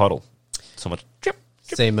leaving a puddle. So much drip.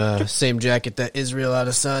 Same jacket that Israel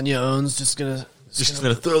Adesanya owns. Just gonna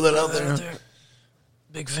throw that out there.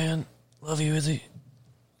 Big fan. Love you, Izzy.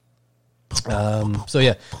 So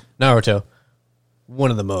yeah, Naruto.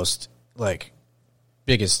 One of the most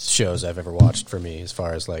biggest shows I've ever watched for me, as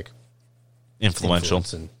far as Influential.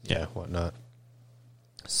 influence and whatnot.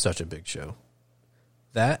 Such a big show.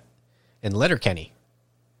 That and Letterkenny.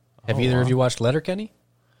 Have either of you watched Letterkenny?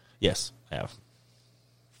 Yes, I have.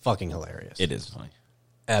 Fucking hilarious. It is funny.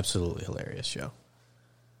 Absolutely hilarious show.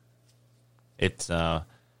 It's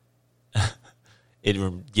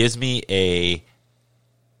it gives me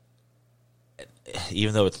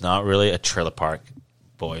even though it's not really a Trailer Park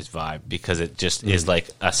Boys vibe, because it just is like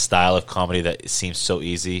a style of comedy that seems so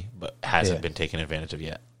easy but hasn't been taken advantage of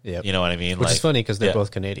yet. Yep. You know what I mean? Which like, is funny because they're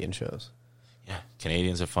both Canadian shows. Yeah,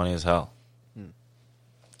 Canadians are funny as hell.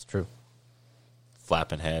 It's true.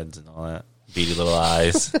 Flapping heads and all that. Beady little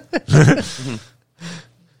eyes.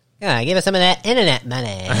 Yeah, give us some of that internet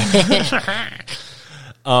money.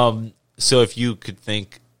 So if you could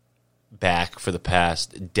think back for the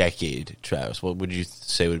past decade, Travis, what would you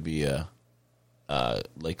say would be a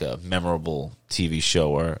like a memorable TV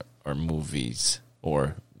show or movies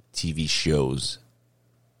or TV shows?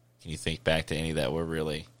 Can you think back to any that were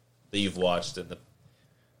really that you've watched in the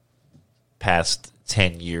past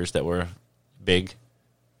 10 years that were big?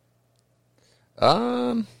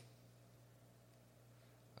 I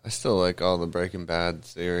still like all the Breaking Bad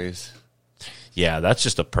series. Yeah, that's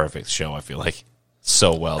just a perfect show, I feel like.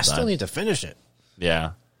 So well done. I still need to finish it.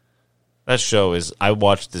 Yeah. That show is... I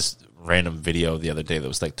watched this random video the other day that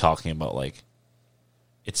was like talking about like...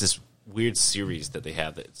 It's this weird series that they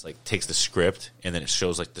have that it's like takes the script and then it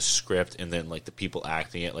shows like the script and then like the people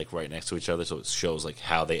acting it like right next to each other, so it shows like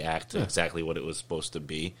how they act exactly what it was supposed to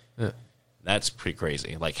be. Yeah. That's pretty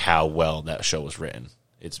crazy. Like how well that show was written.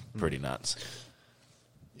 It's pretty nuts.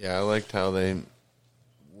 Yeah, I liked how they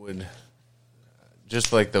would...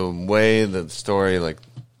 Just like the way the story like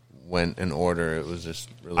went in order, it was just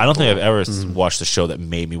really I don't cool. think I've ever watched a show that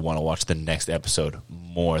made me want to watch the next episode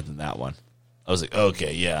more than that one. I was like,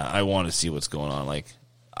 okay, yeah, I want to see what's going on. Like,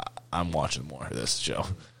 I'm watching more of this show.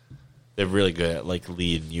 They're really good at like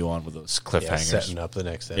leading you on with those cliffhangers, setting up the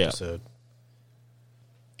next episode.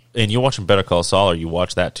 Yeah. And you're watching Better Call Saul, or you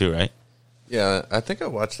watch that too, right? Yeah, I think I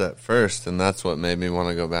watched that first, and that's what made me want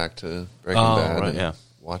to go back to Breaking Bad and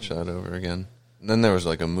watch that over again. And then there was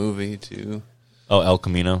like a movie too. Oh, El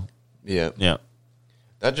Camino. Yeah. Yeah.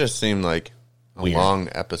 That just seemed like a Weird. long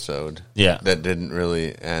episode. Yeah. That didn't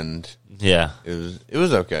really end. Yeah. It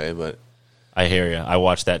was okay, but I hear you. I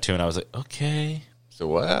watched that too, and I was like, okay. So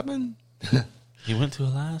what happened? He went to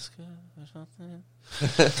Alaska or something?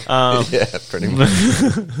 Yeah, pretty much.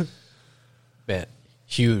 Man,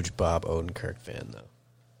 huge Bob Odenkirk fan though.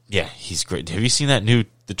 Yeah, he's great. Have you seen the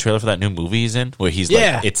trailer for that new movie he's in? Where he's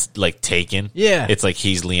like, it's like Taken. Yeah. It's like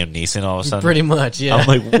he's Liam Neeson all of a sudden. Pretty much, yeah. I'm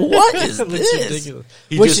like, what is It's this? ridiculous.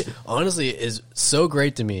 He Which just- honestly is so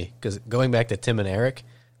great to me because going back to Tim and Eric,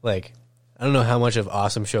 like I don't know how much of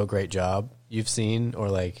Awesome Show, Great Job you've seen or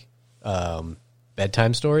like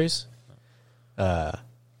Bedtime Stories, but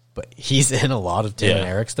he's in a lot of Tim and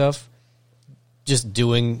Eric stuff, just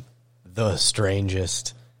doing the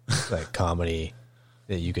strangest like comedy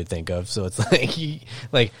that you could think of. So it's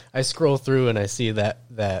like I scroll through and I see that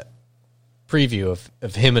preview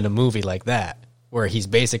of him in a movie like that where he's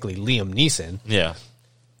basically Liam Neeson. Yeah.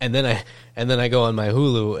 And then I go on my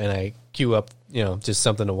Hulu and I queue up, just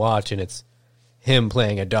something to watch, and it's him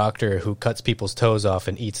playing a doctor who cuts people's toes off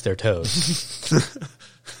and eats their toes.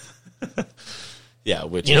 Yeah,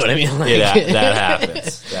 which You know what I mean? Like- that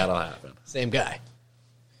happens. That'll happen. Same guy.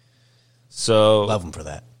 So Love him for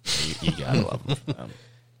that. you gotta love him.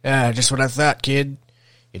 Yeah, just what I thought, kid.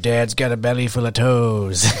 Your dad's got a belly full of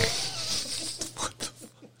toes.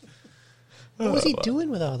 What was he doing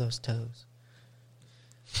with all those toes?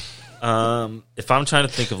 If I'm trying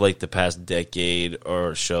to think of like the past decade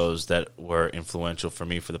or shows that were influential for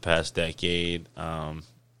me for the past decade,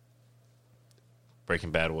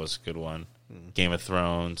 Breaking Bad was a good one. Game of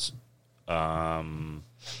Thrones, and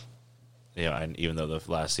even though the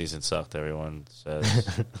last season sucked, everyone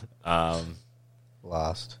says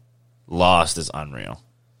Lost is unreal.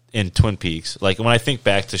 In Twin Peaks, like when I think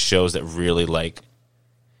back to shows that really like,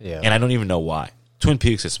 and I don't even know why. Twin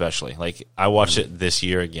Peaks especially. Like, I watched it this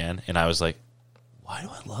year again, and I was like, why do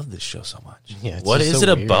I love this show so much? Yeah, it's what just is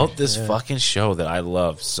so it weird. about this fucking show that I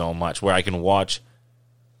love so much, where I can watch...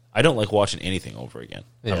 I don't like watching anything over again.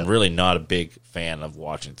 Yeah. I'm really not a big fan of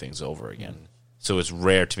watching things over again. So it's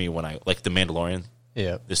rare to me when I... Like, The Mandalorian,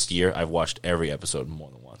 this year, I've watched every episode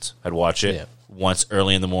more than once. I'd watch it once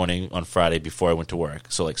early in the morning on Friday before I went to work,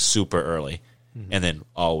 so, like, super early, and then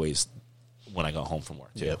always when I got home from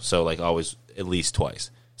work, too. Yep. So, like, always at least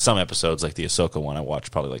twice. Some episodes, like the Ahsoka one, I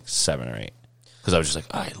watched probably like 7 or 8 because I was just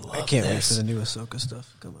like, I love I can't wait this. for the new Ahsoka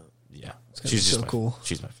stuff to come out. Yeah, It's gonna be so cool.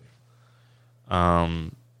 She's my favorite. I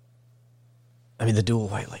mean, the dual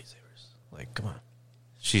white lightsabers. Like, come on.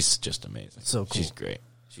 She's just amazing. So cool. She's great.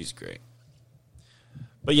 She's great.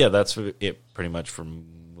 But yeah, that's it pretty much for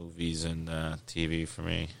movies and TV for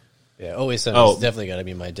me. Yeah, Always Sunny is definitely got to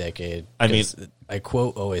be my decade. I mean, I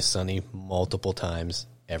quote Always Sunny multiple times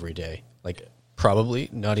every day. Like, probably,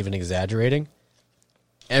 not even exaggerating,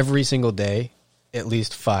 every single day at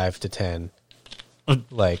least 5 to 10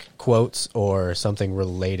 like quotes or something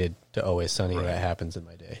related to Always Sunny that happens in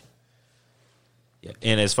my day. Yeah.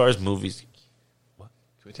 And as far as movies, Can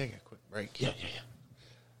we take a quick break? yeah.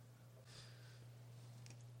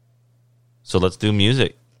 So let's do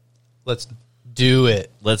music. Let's do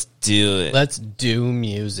it. Let's do it. Let's do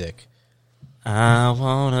music. I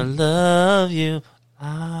wanna love you.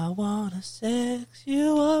 I wanna sex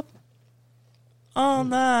you up all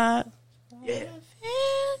night. Yeah.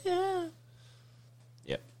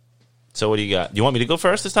 Yep. So what do you got? Do you want me to go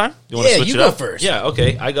first this time? You want to Yeah, switch you it go up? first. Yeah.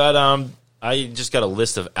 Okay. I just got a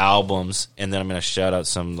list of albums, and then I'm gonna shout out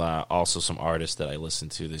some also some artists that I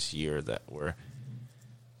listened to this year that were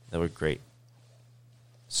great.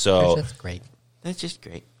 So That's great. that's just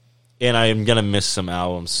great. And I am going to miss some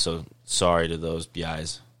albums, so sorry to those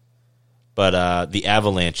guys. But the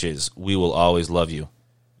Avalanches, We Will Always Love You.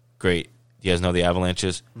 Great. Do you guys know the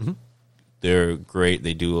Avalanches? Mm-hmm. They're great.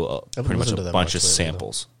 They do pretty much a bunch of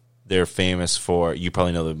samples. They're famous for, you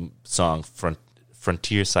probably know the song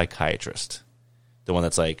Frontier Psychiatrist. The one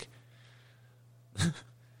that's like,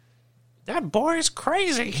 That boy is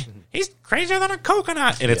crazy. He's crazier than a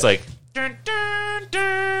coconut. and it's like, Dun, dun,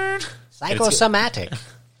 dun. Psychosomatic.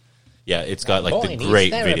 yeah, it's got like boy the needs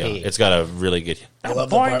great therapy. video. It's got a really good. I love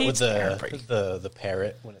the boy part with needs therapy. the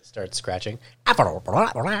parrot when it starts scratching.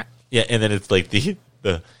 Yeah, and then it's like the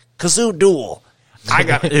kazoo duel. I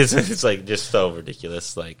got it's like just so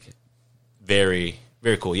ridiculous, like very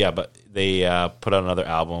very cool. Yeah, but they put out another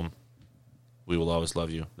album. We Will Always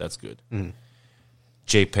Love You. That's good.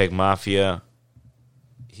 JPEG Mafia.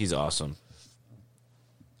 He's awesome.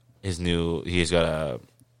 He's got a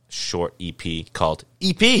short EP called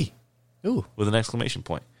EP Ooh, with an exclamation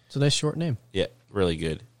point. it's a nice short name. Yeah, really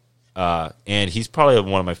good. And he's probably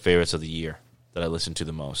one of my favorites of the year that I listen to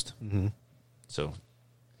the most. Mm-hmm. So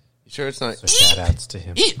You sure it's not? So shout outs to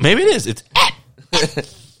him. maybe it is. It's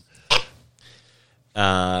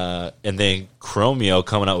and then Chromeo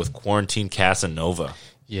coming out with Quarantine Casanova.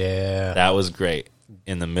 Yeah. That was great.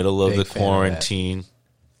 In the middle of Big the fan of quarantine,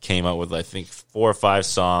 came out with I think 4 or 5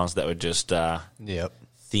 songs that were just Yep.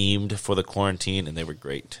 themed for the quarantine, and they were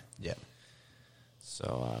great. Yep.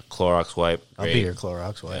 So Clorox wipe. I'll great. be your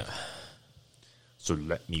Clorox wipe. So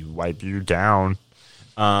let me wipe you down.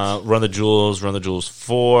 Run the Jewels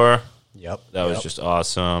 4. Yep. That was just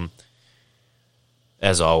awesome.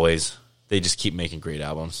 As always, they just keep making great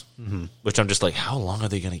albums, which I'm just like, how long are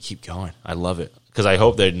they going to keep going? I love it because I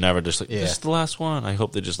hope they're never just like, this is the last one. I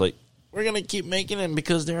hope they're just like, we're going to keep making them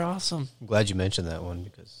because they're awesome. I'm glad you mentioned that one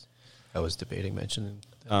because I was debating mentioning.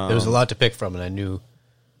 There was a lot to pick from, and I knew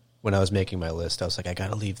when I was making my list, I was like, I got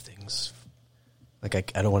to leave things.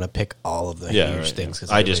 Like, I don't want to pick all of the huge things.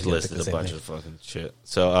 Cause I just listed a bunch of fucking shit.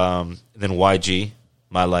 So then YG,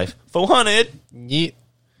 My Life, for Wanted. Yeet.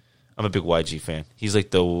 I'm a big YG fan. He's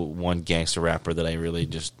like the one gangster rapper that I really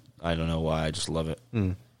just, I don't know why, I just love it.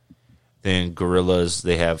 Then Gorillaz,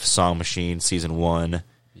 they have Song Machine Season 1.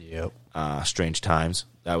 Yep. Strange Times.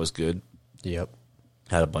 That was good. Yep.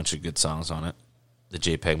 Had a bunch of good songs on it. The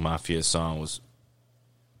JPEG Mafia song was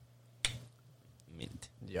mint.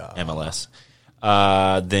 Yeah. MLS.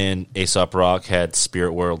 Then Aesop Rock had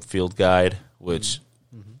Spirit World Field Guide, which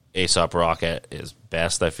Aesop Rock at his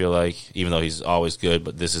best, I feel like, even though he's always good,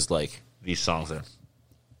 but this is like, these songs are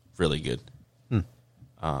really good.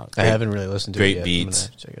 I haven't really listened to great it yet. beats. I'm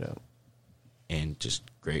gonna check it out. And just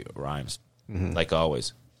great rhymes, like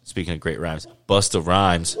always. Speaking of great rhymes, Busta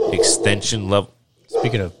Rhymes, extension level.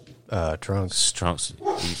 Speaking of trunks, Trunks,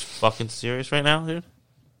 he's fucking serious right now, dude?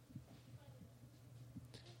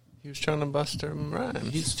 He was trying to bust her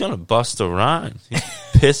rhymes. He's gonna bust a rhyme. He's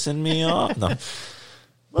pissing me off. No.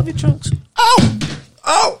 Love you, Trunks.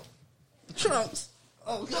 Trunks.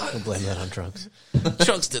 Oh, God. don't blame that on trunks.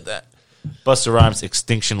 Trunks did that. Busta Rhymes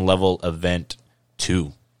Extinction Level Event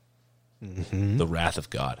 2. The Wrath of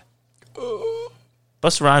God.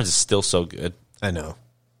 Busta Rhymes is still so good. I know.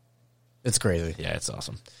 It's crazy. Yeah, it's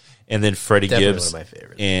awesome. And then Freddie Definitely Gibbs one of my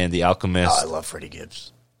favorites. and The Alchemist. Oh, I love Freddie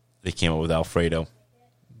Gibbs. They came up with Alfredo.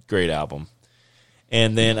 Great album.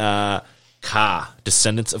 And then Ka,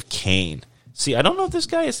 Descendants of Cain. See, I don't know if this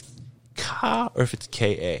guy is Ka or if it's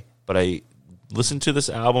K-A, but I listened to this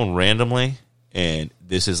album randomly, and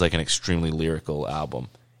this is like an extremely lyrical album.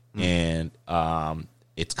 And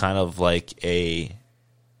it's kind of like a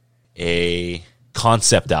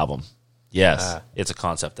concept album. Yes, it's a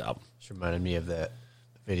concept album. Which reminded me of that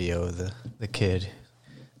video of the kid.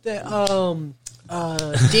 The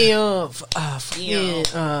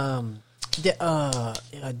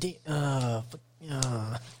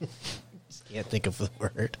just can't think of the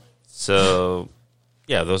word. So,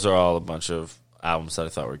 yeah, those are all a bunch of albums that I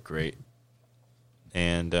thought were great.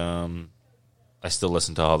 And I still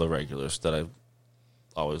listen to all the regulars that I've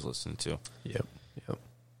always listened to. Yep.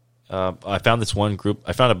 I found this one group.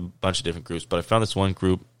 I found a bunch of different groups, but I found this one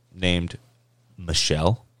group named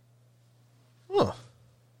Michelle. Huh.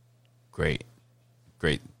 Great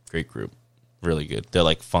group. Really good. They're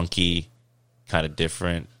like funky, kind of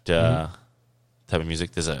different type of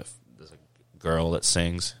music. There's a girl that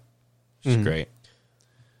sings. She's great.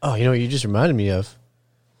 Oh, you know what you just reminded me of?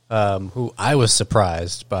 Who I was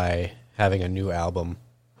surprised by having a new album.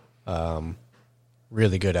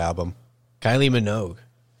 Really good album. Kylie Minogue.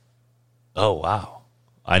 Oh, wow.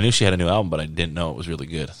 I knew she had a new album, but I didn't know it was really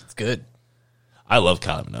good. It's good. I love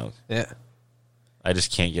Kylie Minogue. Yeah. I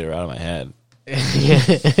just can't get her out of my head.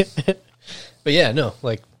 But yeah, no,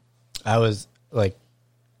 like I was like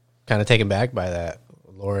kind of taken back by that.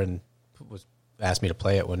 Lauren asked me to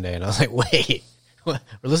play it one day, and I was like, "Wait, we're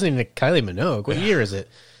listening to Kylie Minogue. What year is it?"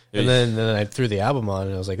 And then I threw the album on,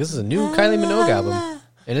 and I was like, "This is a new Kylie Minogue album,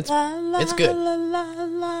 and it's good."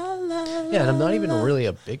 Yeah, and I'm not even really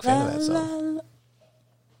a big fan of that song.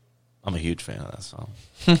 I'm a huge fan of that song.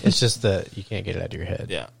 It's just that you can't get it out of your head.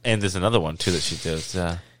 Yeah, and there's another one too that she does.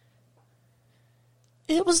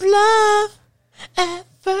 It was love at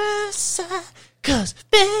first sight. 'Cause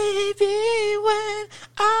baby, when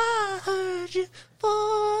I heard you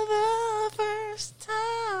for the first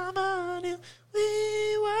time, I knew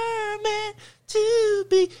we were meant to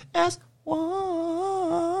be as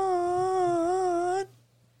one.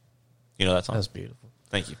 You know that song? That's beautiful.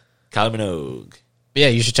 Thank you. Kylie Minogue. But yeah,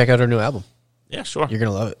 you should check out her new album. Yeah, sure. You're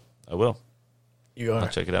gonna love it. I will. You are. I'll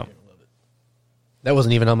check it out. That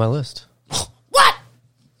wasn't even on my list. What?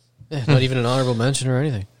 Yeah, not even an honorable mention or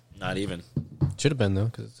anything. Not even. Should have been though,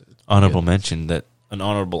 because it's Honorable mention. That an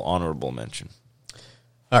honorable mention.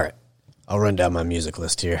 all right. I'll run down my music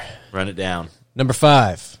list here. Run it down. Number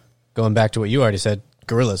 5, going back to what you already said,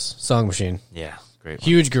 Gorillaz, Song Machine. Yeah, great one.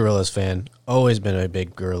 Huge Gorillaz fan. Always been a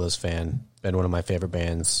big Gorillaz fan. Been one of my favorite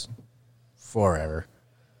bands forever.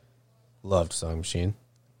 Loved Song Machine.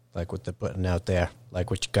 Like what they're putting out there. Like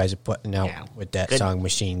what you guys are putting out with that Good- Song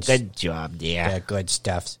Machines. Good job, dear. Yeah, good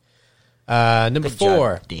stuff. Number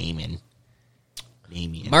 4, Damien.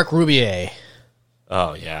 Mark Rubier.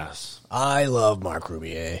 Oh, yes. I love Mark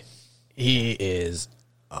Rubier. He is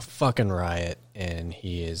a fucking riot, and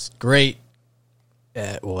he is great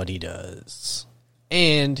at what he does.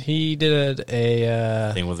 And he did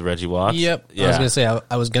a Thing with Reggie Watts? yep. Yeah. I was gonna say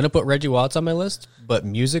I was gonna put Reggie Watts on my list, but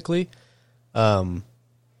musically,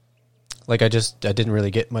 like I didn't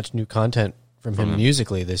really get much new content from him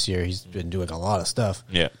musically this year. He's been doing a lot of stuff,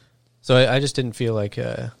 Yeah. so I just didn't feel like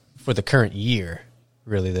for the current year,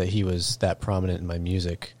 really, that he was that prominent in my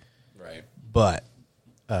music. Right. But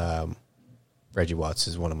Reggie Watts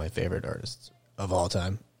is one of my favorite artists of all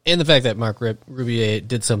time. And the fact that Mark Rubier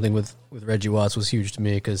did something with Reggie Watts was huge to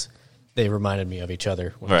me because they reminded me of each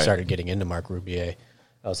other when I Right. started getting into Mark Rubier.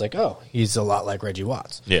 I was like, oh, he's a lot like Reggie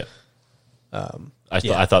Watts. Yeah.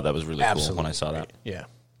 I thought that was really cool when I saw that. Yeah.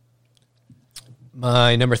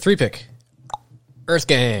 My number 3 pick, Earth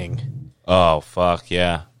Gang. Oh, fuck,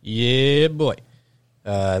 yeah. Yeah, boy.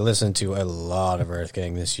 I listened to a lot of Earth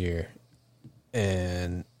Gang this year.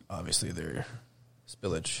 And obviously their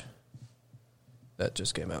Spillage that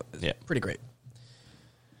just came out is pretty great.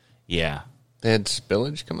 Yeah. They had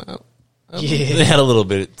Spillage come out. Yeah. They had a little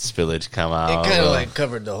bit of spillage come out. It kind of like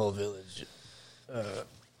covered the whole village.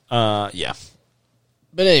 Yeah.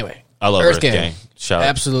 But anyway. I love Earth Gang. Shout out.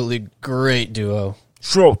 Absolutely great duo.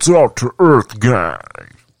 Shouts out to Earth Gang.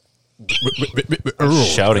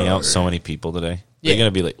 Shouting out so many people today. Yeah. They're going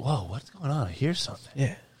to be like, whoa, what's going on? I hear something.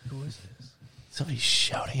 Yeah. Who is this? Somebody's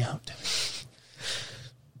shouting out to me.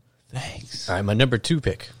 Thanks. All right, my number 2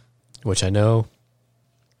 pick, which I know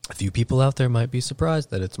a few people out there might be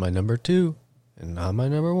surprised that it's my number 2 and not my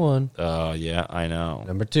number 1. Oh, yeah, I know.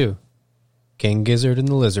 Number 2, King Gizzard and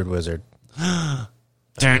the Lizard Wizard. Dun,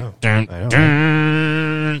 I dun, know.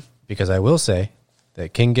 dun. Because I will say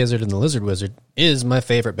that King Gizzard and the Lizard Wizard is my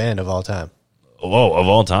favorite band of all time. Whoa, of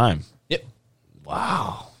all time. Yep.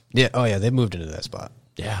 Wow. Yeah. Oh, yeah. They moved into that spot.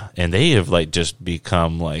 Yeah, and they have like just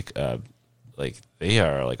become like they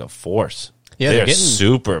are like a force. Yeah, they they're are getting-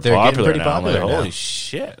 super they're getting popular pretty now. I'm like, popular now. holy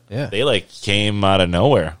shit! Yeah. they like came out of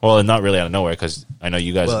nowhere. Well, not really out of nowhere because I know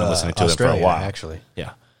you guys have been listening to them for a Australia, while. actually.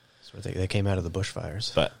 Yeah, That's where they came out of the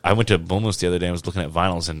bushfires. but I went to Boomless the other day and was looking at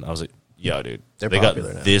vinyls and I was like, yo, dude, They're they got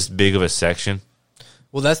popular now. this big of a section.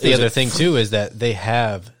 Well, that's the Is other it- thing, too, is that they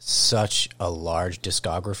have such a large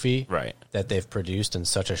discography Right. that they've produced in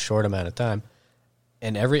such a short amount of time.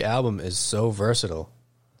 And every album is so versatile,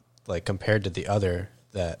 like compared to the other,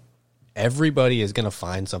 that everybody is going to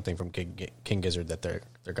find something from King Gizzard that they're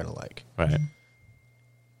going to like. Right.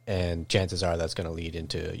 And chances are that's going to lead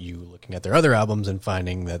into you looking at their other albums and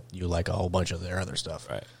finding that you like a whole bunch of their other stuff.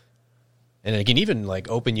 Right. And it can even like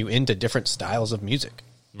open you into different styles of music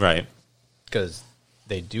Right. because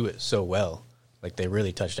they do it so well. Like they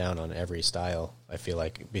really touch down on every style. I feel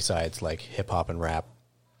like besides like hip hop and rap,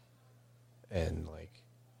 and like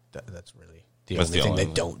that's really the That's only the thing only they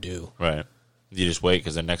one. don't do. Right. You just wait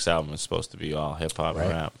because their next album is supposed to be all hip hop Right.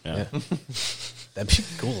 and rap. Yeah. That'd be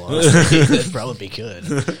cool, honestly. That'd probably be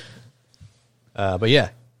good. But yeah,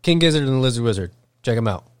 King Gizzard and the Lizard Wizard. Check them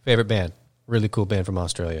out. Favorite band. Really cool band from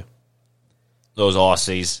Australia. Those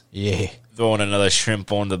Aussies Yeah. throwing another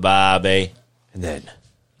shrimp on the barbie. And then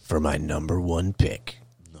for my number one pick,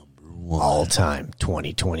 all-time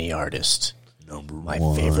 2020 artist, my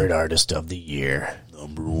favorite artist of the year,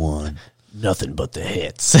 Number one. nothing but the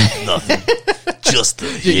hits. Just the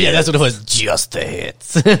hit. Yeah, that's what it was. Just the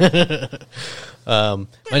hits.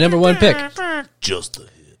 My number one pick, Just the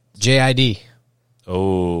hit. JID.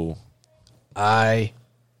 Oh. I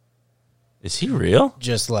Is he real?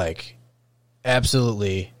 just like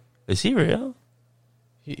absolutely. Is he real?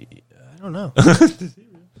 I don't know.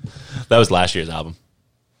 That was last year's album.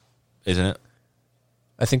 Isn't it?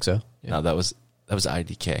 I think so. Yeah. No, that was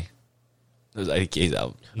IDK. That was IDK's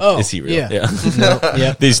album. Oh, Is he real? yeah. No,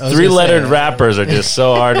 yeah. These I was gonna three-lettered say, rappers are just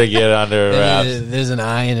so hard to get under wraps. There's an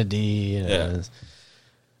I and a D. You know,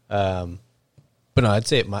 Yeah. But no, I'd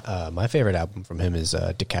say my favorite album from him is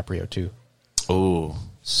DiCaprio 2. Oh.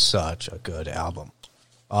 Such a good album.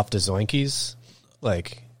 Off the Zoinkies,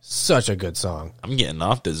 like such a good song. I'm getting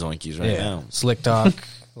off the Zoinkies right now. Slick Talk,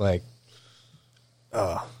 like,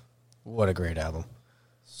 what a great album.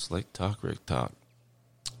 Slick talk, Rick talk.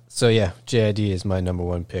 So yeah, JID is my number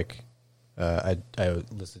one pick. I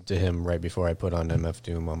listened to him right before I put on MF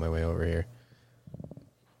Doom on my way over here.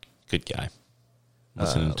 Good guy.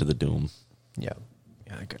 Listening to the Doom. Yeah,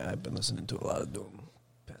 I've been listening to a lot of Doom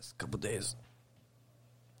past couple days.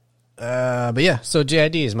 But yeah, so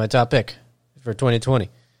JID is my top pick for 2020.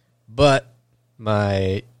 But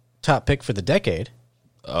my top pick for the decade,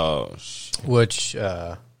 Oh, shit. which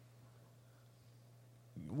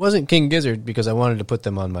wasn't King Gizzard because I wanted to put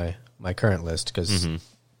them on my current list because I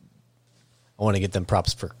want to get them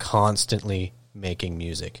props for constantly making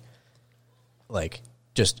music. Like,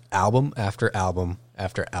 just album after album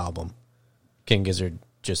after album. King Gizzard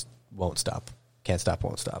just won't stop. Can't stop,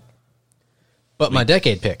 won't stop. But my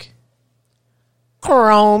decade pick,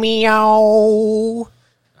 Chromeo.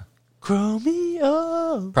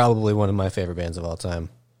 Probably one of my favorite bands of all time.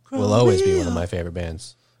 Will always be one of my favorite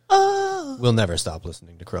bands. We'll never stop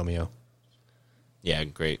listening to Chromeo. Yeah,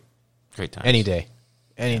 great time. Any day.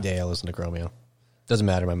 Any day I'll listen to Chromeo. Doesn't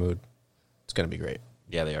matter my mood. It's going to be great.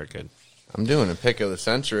 Yeah, they are good. I'm doing a pick of the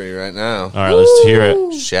century right now. All right, let's hear it.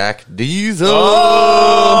 Shaq Diesel.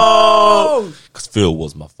 Oh! Because Phil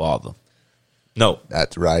was my father. No,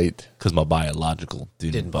 That's right. because my biological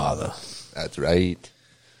didn't bother. That's right.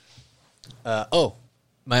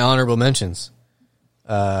 My honorable mentions.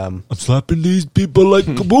 I'm slapping these people like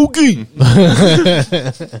kabuki.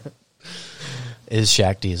 Is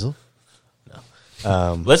Shaq Diesel.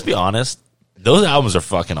 Let's be honest. Those albums are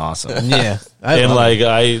fucking awesome. Yeah. And like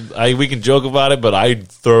I we can joke about it, but I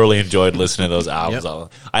thoroughly enjoyed listening to those albums.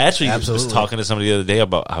 Yep. I actually Absolutely. was talking to somebody the other day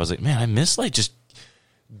about. I was like, man, I miss like just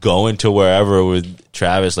going to wherever with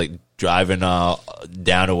Travis, like driving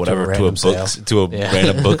down or whatever to a random book sale. to a Yeah.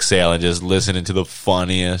 random book sale and just listening to the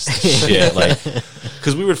funniest shit. Like,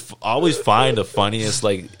 because we would always find the funniest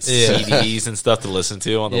like CDs and stuff to listen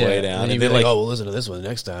to on the way down, And and then then like. oh, we'll listen to this one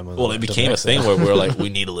next time. Well, it became a thing where we were like, we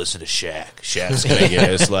need to listen to Shaq. Shaq's gonna get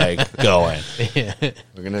us like going.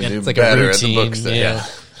 We're going to do It's like a better at routine. the book sale. Yeah.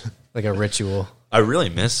 Like a ritual. I really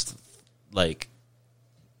missed, like,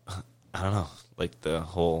 I don't know, like the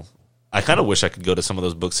whole. I kind of wish I could go to some of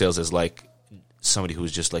those book sales as like somebody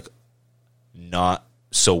who's just like not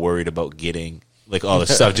so worried about getting like all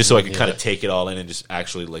this stuff, just so I could kind of take it all in and just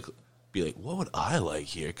actually like be like, what would I like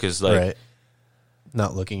here? Because like, Right.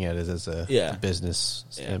 Not looking at it as a Yeah. business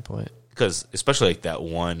standpoint. because especially like that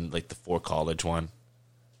one, like the For College one,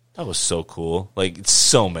 that was so cool. Like it's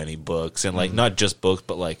so many books and like not just books,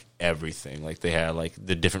 but like everything. Like they had like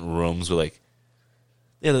the different rooms with like.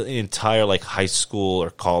 Yeah, the entire like high school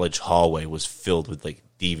or college hallway was filled with like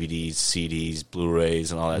DVDs, CDs,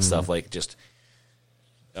 Blu-rays, and all that stuff. Like just,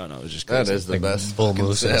 I don't know, it was just crazy. That is the best Bull fucking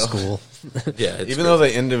moose at a sale. school. Yeah, it's Even though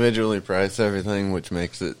they individually price everything, which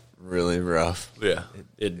makes it really rough. yeah,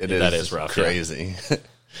 It that is rough. yeah. Crazy.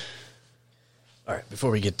 All right,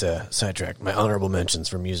 before we get sidetracked, my honorable mentions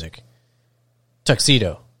for music.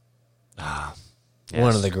 Tuxedo.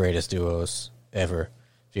 One of the greatest duos ever.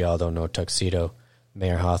 If y'all don't know Tuxedo,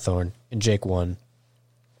 Mayor Hawthorne, and Jake One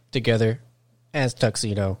together as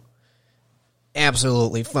Tuxedo.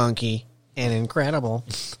 Absolutely funky and incredible.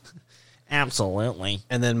 Absolutely.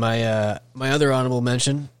 And then my other honorable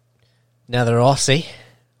mention, another Aussie,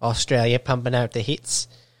 Australia pumping out the hits.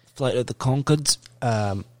 Flight of the Conchords.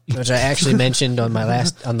 Which I actually mentioned on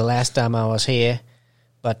the last time I was here,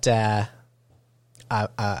 but I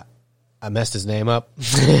messed his name up.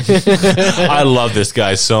 I love this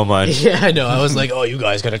guy so much. Yeah, I know. I was like, oh, you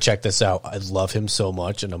guys got to check this out. I love him so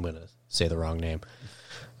much, and I'm going to say the wrong name.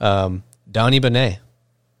 Donnie Benet.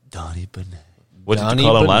 Donnie Benet. What did you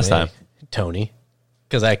call him last time? Tony.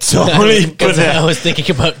 Because I was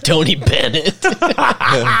thinking about Tony Bennett.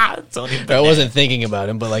 Tony Bennett. I wasn't thinking about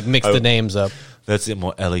him, but like mix the names up. That's the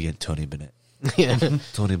more elegant Tony Bennett. Yeah.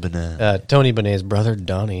 Tony Bennett. Tony Benet's brother,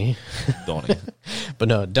 Donnie. Donnie. But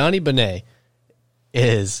no, Donnie Benet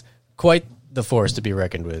is quite the force to be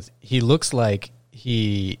reckoned with. He looks like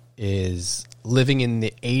he is living in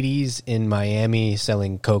the 80s in Miami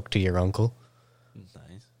selling coke to your uncle.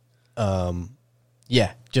 Nice.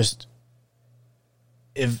 Yeah, just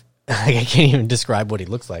if I can't even describe what he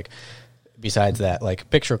looks like. Besides that, like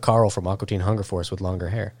picture Carl from Aqua Teen Hunger Force with longer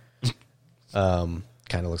hair. Kind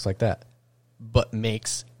of looks like that, but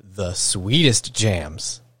makes the sweetest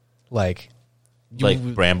jams, like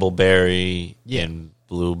Brambleberry and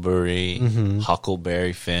blueberry,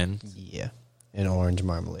 Huckleberry Finn. Yeah, and orange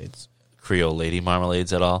marmalades. Creole Lady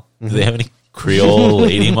marmalades at all? Do they have any Creole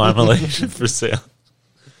Lady marmalade for sale?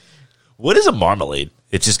 What is a marmalade?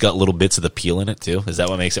 It's just got little bits of the peel in it too. Is that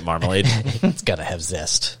what makes it marmalade? It's gotta have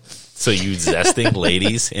zest. So you zesting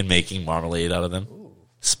ladies and making marmalade out of them?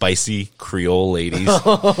 Spicy Creole ladies.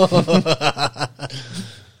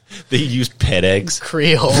 They use pet eggs.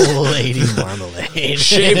 Creole lady marmalade.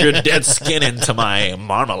 Shave your dead skin into my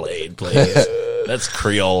marmalade, please. That's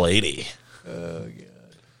Creole lady. Oh,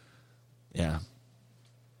 God. Yeah.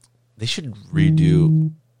 They should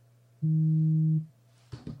redo.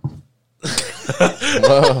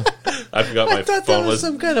 I forgot my phone That was was.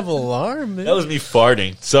 some kind of alarm, man. That was me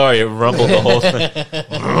farting. Sorry, it rumbled the whole thing.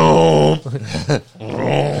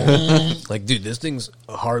 Like, dude, this thing's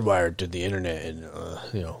hardwired to the internet, and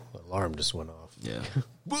alarm just went off. Yeah.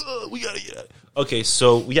 We gotta get it. Okay,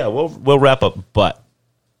 so yeah, we'll wrap up, but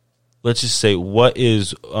let's just say, what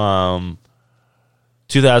is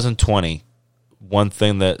 2020? One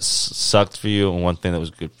thing that sucked for you and one thing that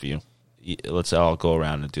was good for you. Let's all go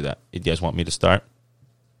around and do that. You guys want me to start,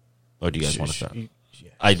 or do you guys want to start?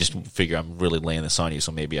 I just figure I'm really laying this on you,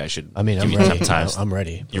 so maybe I should. I mean, give I'm you ready. some time. I'm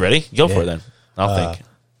ready. You ready? Go for it then. I'll think.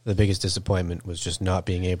 The biggest disappointment was just not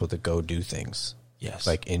being able to go do things. Yes.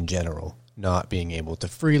 Like, in general, not being able to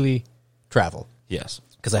freely travel. Yes.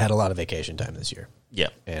 Because I had a lot of vacation time this year. Yeah.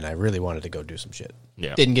 And I really wanted to go do some shit.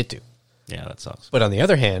 Yeah. Didn't get to. Yeah, that sucks. But on the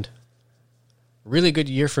other hand, really good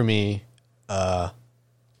year for me, home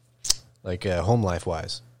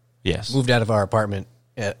life-wise. Yes. Moved out of our apartment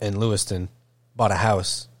in Lewiston, bought a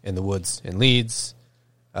house in the woods in Leeds,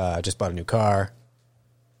 just bought a new car.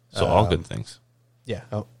 So all good things. Yeah.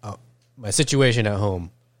 My situation at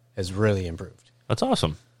home has really improved. That's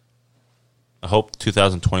awesome. I hope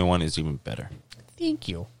 2021 is even better. Thank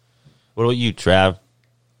you. What about you, Trav?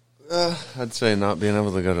 I'd say not being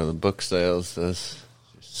able to go to the book sales just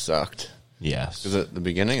sucked. Yes. Because at the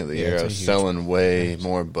beginning of the year, it's I a was huge selling way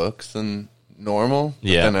more books than normal.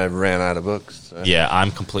 Yeah. And I ran out of books. So. Yeah,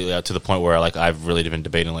 I'm completely out to the point where I've really been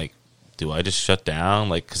debating, do I just shut down?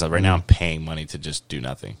 Because right now I'm paying money to just do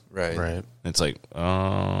nothing. Right. Right. It's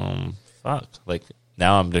fuck.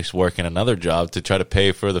 Now I'm just working another job to try to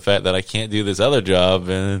pay for the fact that I can't do this other job.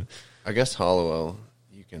 And I guess Hollowell,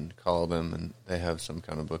 you can call them and they have some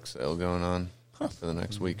kind of book sale going on for the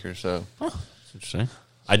next week or so. that's interesting.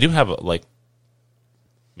 I do have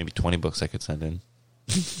maybe 20 books I could send in.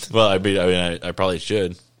 Well, I probably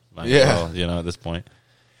should. Yeah. Well, at this point.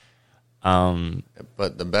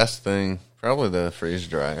 But the best thing, probably the freeze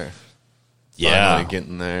dryer. Yeah. Finally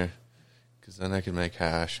getting there. Because then I can make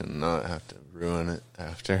hash and not have to ruin it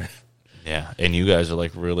after. Yeah, and you guys are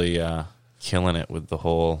really killing it with the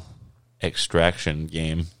whole extraction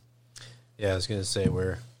game. Yeah, I was going to say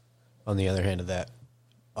we're, on the other hand of that,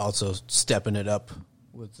 also stepping it up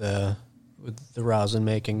with the rosin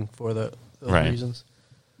making for those reasons.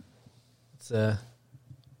 It's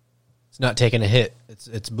not taking a hit.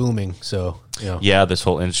 It's booming. So Yeah, this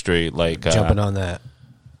whole industry, jumping on that.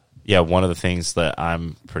 Yeah, one of the things that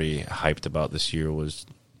I'm pretty hyped about this year was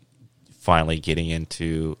finally getting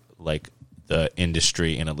into the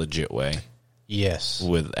industry in a legit way. Yes.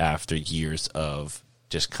 After years of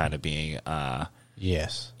just kind of being,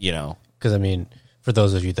 Yes. you know, Because, I mean, for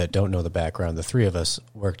those of you that don't know the background, the three of us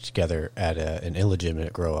worked together at an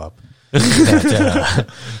illegitimate grow-up that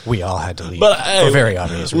we all had to leave But, for very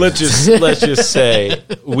obvious reasons. let's just say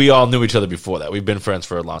we all knew each other before that. We've been friends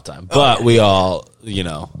for a long time, but we all, you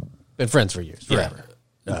know, Been friends for years, forever.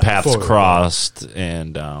 paths forward. crossed,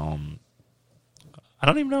 and I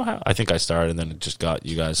don't even know how. I think I started, and then it just got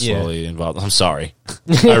you guys slowly involved. I'm sorry,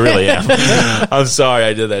 I really am. I'm sorry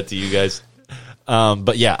I did that to you guys.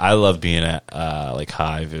 But yeah, I love being at like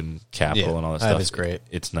Hive and Capital and all that Hive stuff. is great.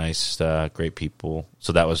 It's nice, great people.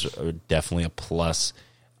 So that was definitely a plus.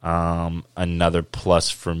 Another plus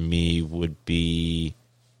for me would be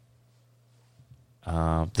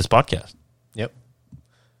this podcast. Yep.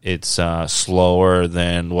 It's slower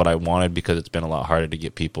than what I wanted because it's been a lot harder to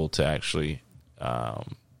get people to actually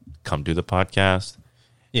come do the podcast.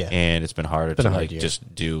 Yeah. And it's been harder Been to a hard like year.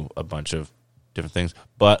 just do a bunch of different things.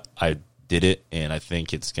 But I did it, and I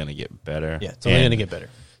think it's going to get better. Yeah, it's only And going to get better.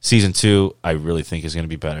 Season 2, I really think is going to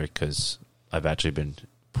be better because I've actually been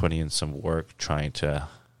putting in some work trying to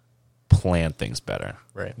plan things better.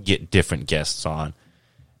 Right. Get different guests on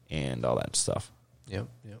and all that stuff. Yep.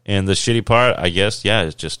 And the shitty part, I guess,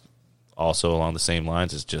 it's just also along the same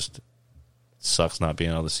lines. It's just sucks not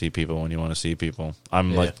being able to see people when you want to see people.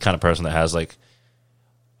 I'm like the kind of person that has like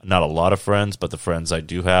not a lot of friends, but the friends I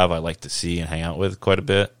do have, I like to see and hang out with quite a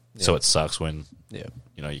bit. Yeah. So it sucks when you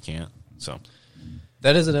know you can't. So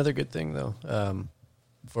that is another good thing, though.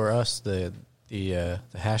 For us, the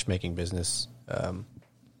hash making business,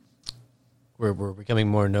 we're becoming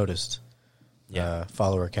more noticed. Yeah,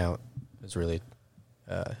 follower count has really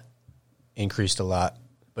increased a lot.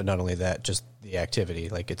 But not only that, just the activity.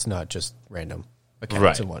 Like, it's not just random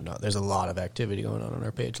accounts and whatnot. There's a lot of activity going on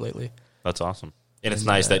our page lately. That's awesome. And it's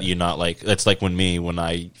nice that you're not like, it's like when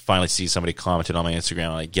I finally see somebody commented on my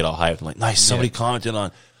Instagram, I get all hyped. I'm like, nice, somebody commented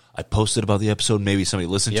on, I posted about the episode, maybe somebody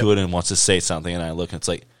listened to it and wants to say something, and I look and it's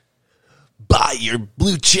like, buy your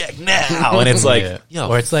blue check now. And it's like, yo,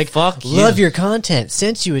 or it's like, fuck love your content,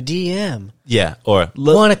 sent you a DM. Yeah, or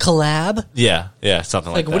want a collab? Yeah,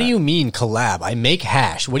 something like that. Like, what do you mean collab? I make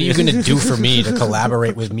hash. What are you going to do for me to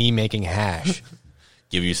collaborate with me making hash?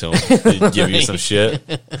 Give you some shit.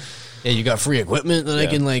 Yeah, you got free equipment that I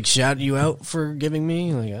can like shout you out for giving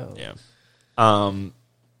me. Like, oh. Yeah.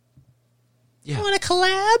 You want a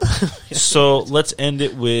collab? So let's end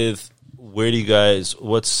it with where do you guys?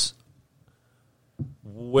 What's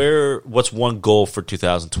one goal for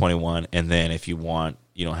 2021? And then if you want,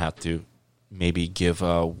 you don't have to. Maybe give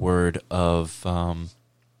a word of what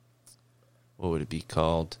would it be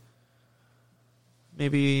called?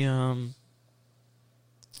 Maybe how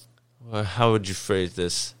would you phrase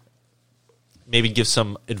this? Maybe give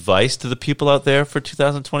some advice to the people out there for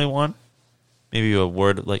 2021. Maybe a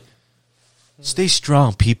word like, stay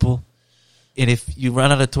strong, people. And if you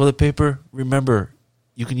run out of toilet paper, remember,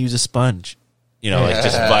 you can use a sponge. You know, like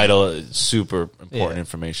just vital, super important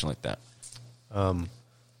information like that.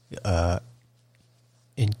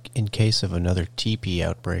 In case of another TP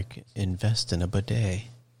outbreak, invest in a bidet.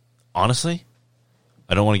 Honestly,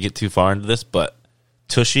 I don't want to get too far into this, but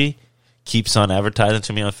Tushy keeps on advertising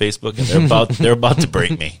to me on Facebook, and they're about to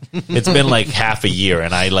break me. It's been like half a year,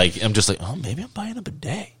 and I'm just like, oh, maybe I'm buying a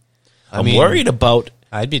bidet. I'm worried about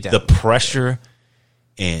I'd be down the pressure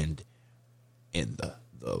and the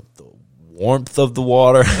warmth of the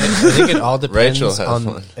water. I think it all depends Rachel has on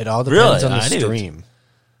one. it all depends on the I need it. stream.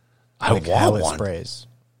 I Like want how it one. sprays.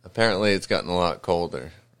 Apparently, it's gotten a lot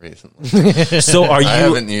colder recently. So are I you?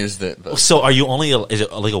 haven't used it, but So are you only? Is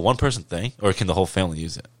it like a one person thing, or can the whole family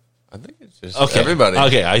use it? I think it's just Okay, everybody.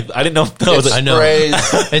 Okay, I didn't know. If that was It like,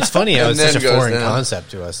 sprays. It's funny how And it's such a then goes foreign down.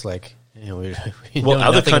 concept to us. Like, you know, we Well, know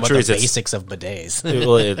other nothing countries, about the it's- basics of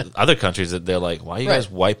bidets. other countries that they're like, why are you Right. guys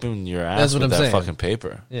wiping your ass That's what with I'm that saying. fucking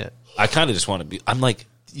paper? Yeah. I kind of just want to be. I'm like,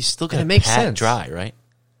 you still got to it makes pat sense. dry, right?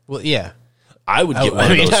 Well, yeah. I would get I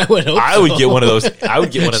one mean, of those. I would hope I would so. get one of those. I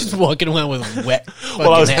would get one of Just those. walking around with wet.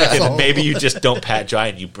 Well, I was fucking thinking asshole. maybe you just don't pat dry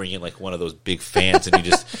and you bring in like one of those big fans and you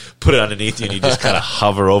just put it underneath you and you just kind of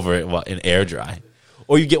hover over it while in air dry.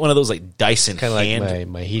 Or you get one of those like Dyson kind of like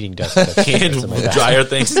hand, my heating dust. That's hand in my bathroom. dryer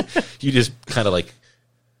things. You just kind of like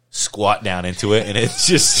squat down into it and it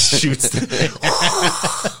just shoots.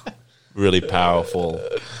 Really powerful.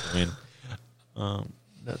 I mean,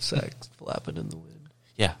 That sack's flapping in the wind.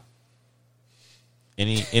 yeah.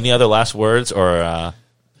 Any other last words or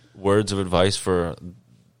words of advice for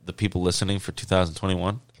the people listening for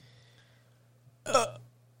 2021?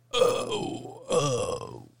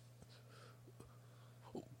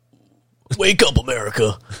 Wake up,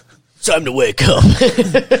 America. Time to wake up.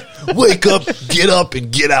 Wake up,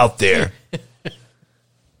 and get out there.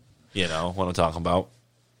 You know what I'm talking about?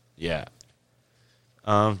 Yeah.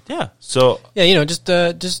 Yeah. So Yeah, just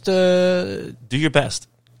do your best.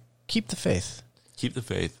 keep the faith. Keep the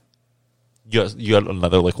faith. You got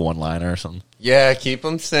another like one-liner or something? Yeah, keep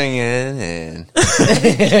them singing and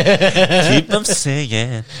Keep them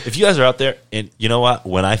singing. If you guys are out there, and you know what?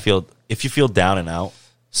 If you feel down and out,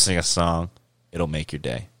 sing a song. It'll make your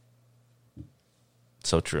day.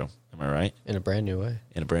 So true. Am I right? In a brand new way.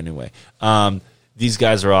 In a brand new way. These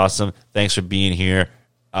guys are awesome. Thanks for being here.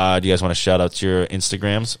 Do you guys want to shout out to your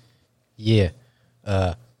Instagrams? Yeah.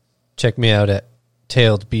 Check me out at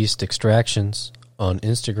Tailed Beast Extractions on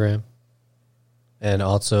Instagram. And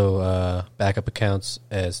also backup accounts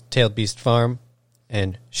as Tailed Beast Farm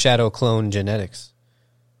and Shadow Clone Genetics.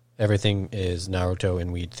 Everything is Naruto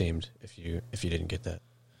and weed themed. If you didn't get that.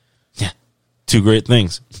 Yeah, two great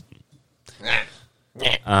things.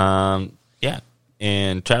 Yeah,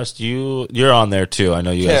 and Travis, you're on there too. I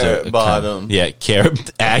know you guys are Carrot Bottom.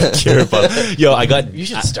 Carrot Bottom. Yo, I got. You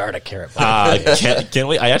should start a Carrot Bottom. Can't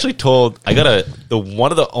wait. I actually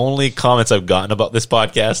one of the only comments I've gotten about this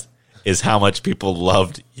podcast is how much people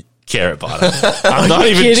loved Carrot Bottom. I'm not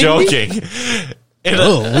even joking. And,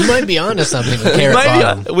 we might be onto something with Carrot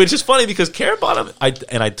Bottom. which is funny because Carrot Bottom, I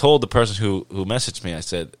told the person who messaged me, I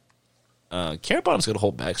said, Carrot Bottom's got a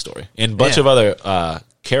whole backstory and a bunch of other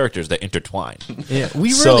characters that intertwine. Yeah,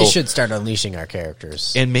 we really should start unleashing our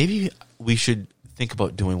characters. And maybe we should think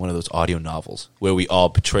about doing one of those audio novels where we all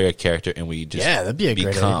portray a character and we just that'd be a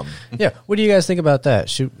great become. idea. Yeah, what do you guys think about that?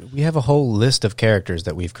 Should we have a whole list of characters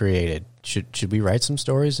that we've created? Should we write some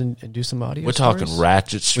stories and do some audio? We're stories? talking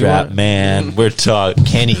Ratchet Strap Man. We're talking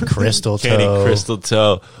Kenny Crystal Toe. Kenny Crystal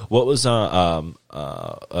Toe. What was Ashley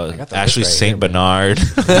right Saint here, Bernard?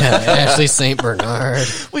 Ashley Saint Bernard.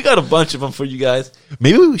 We got a bunch of them for you guys.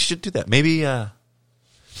 Maybe we should do that. Maybe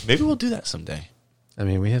we'll do that someday. I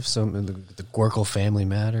mean, we have the Gorkle Family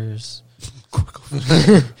Matters.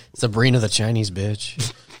 Sabrina the Chinese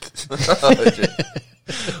Bitch.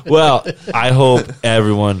 Well, I hope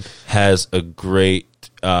everyone has a great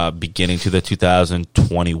beginning to the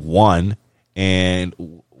 2021, and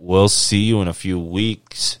we'll see you in a few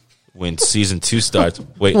weeks when season 2 starts.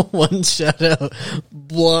 Wait, One shout out,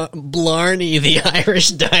 Blarney the Irish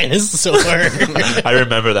dinosaur. I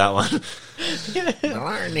remember that one.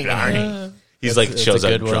 Blarney. He's like That's shows a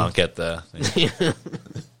up good one. drunk at the.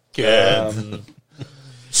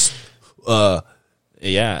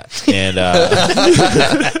 Yeah, and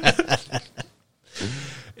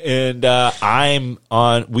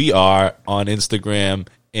we are on Instagram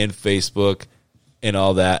and Facebook and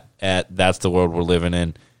all that at That's the World We're Living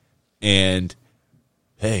In. And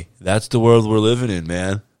hey, that's the world we're living in,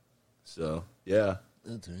 man. So yeah,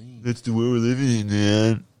 that's right. That's the world we're living in,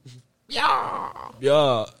 man.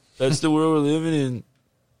 Yeah, that's the world we're living in.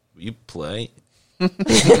 You play.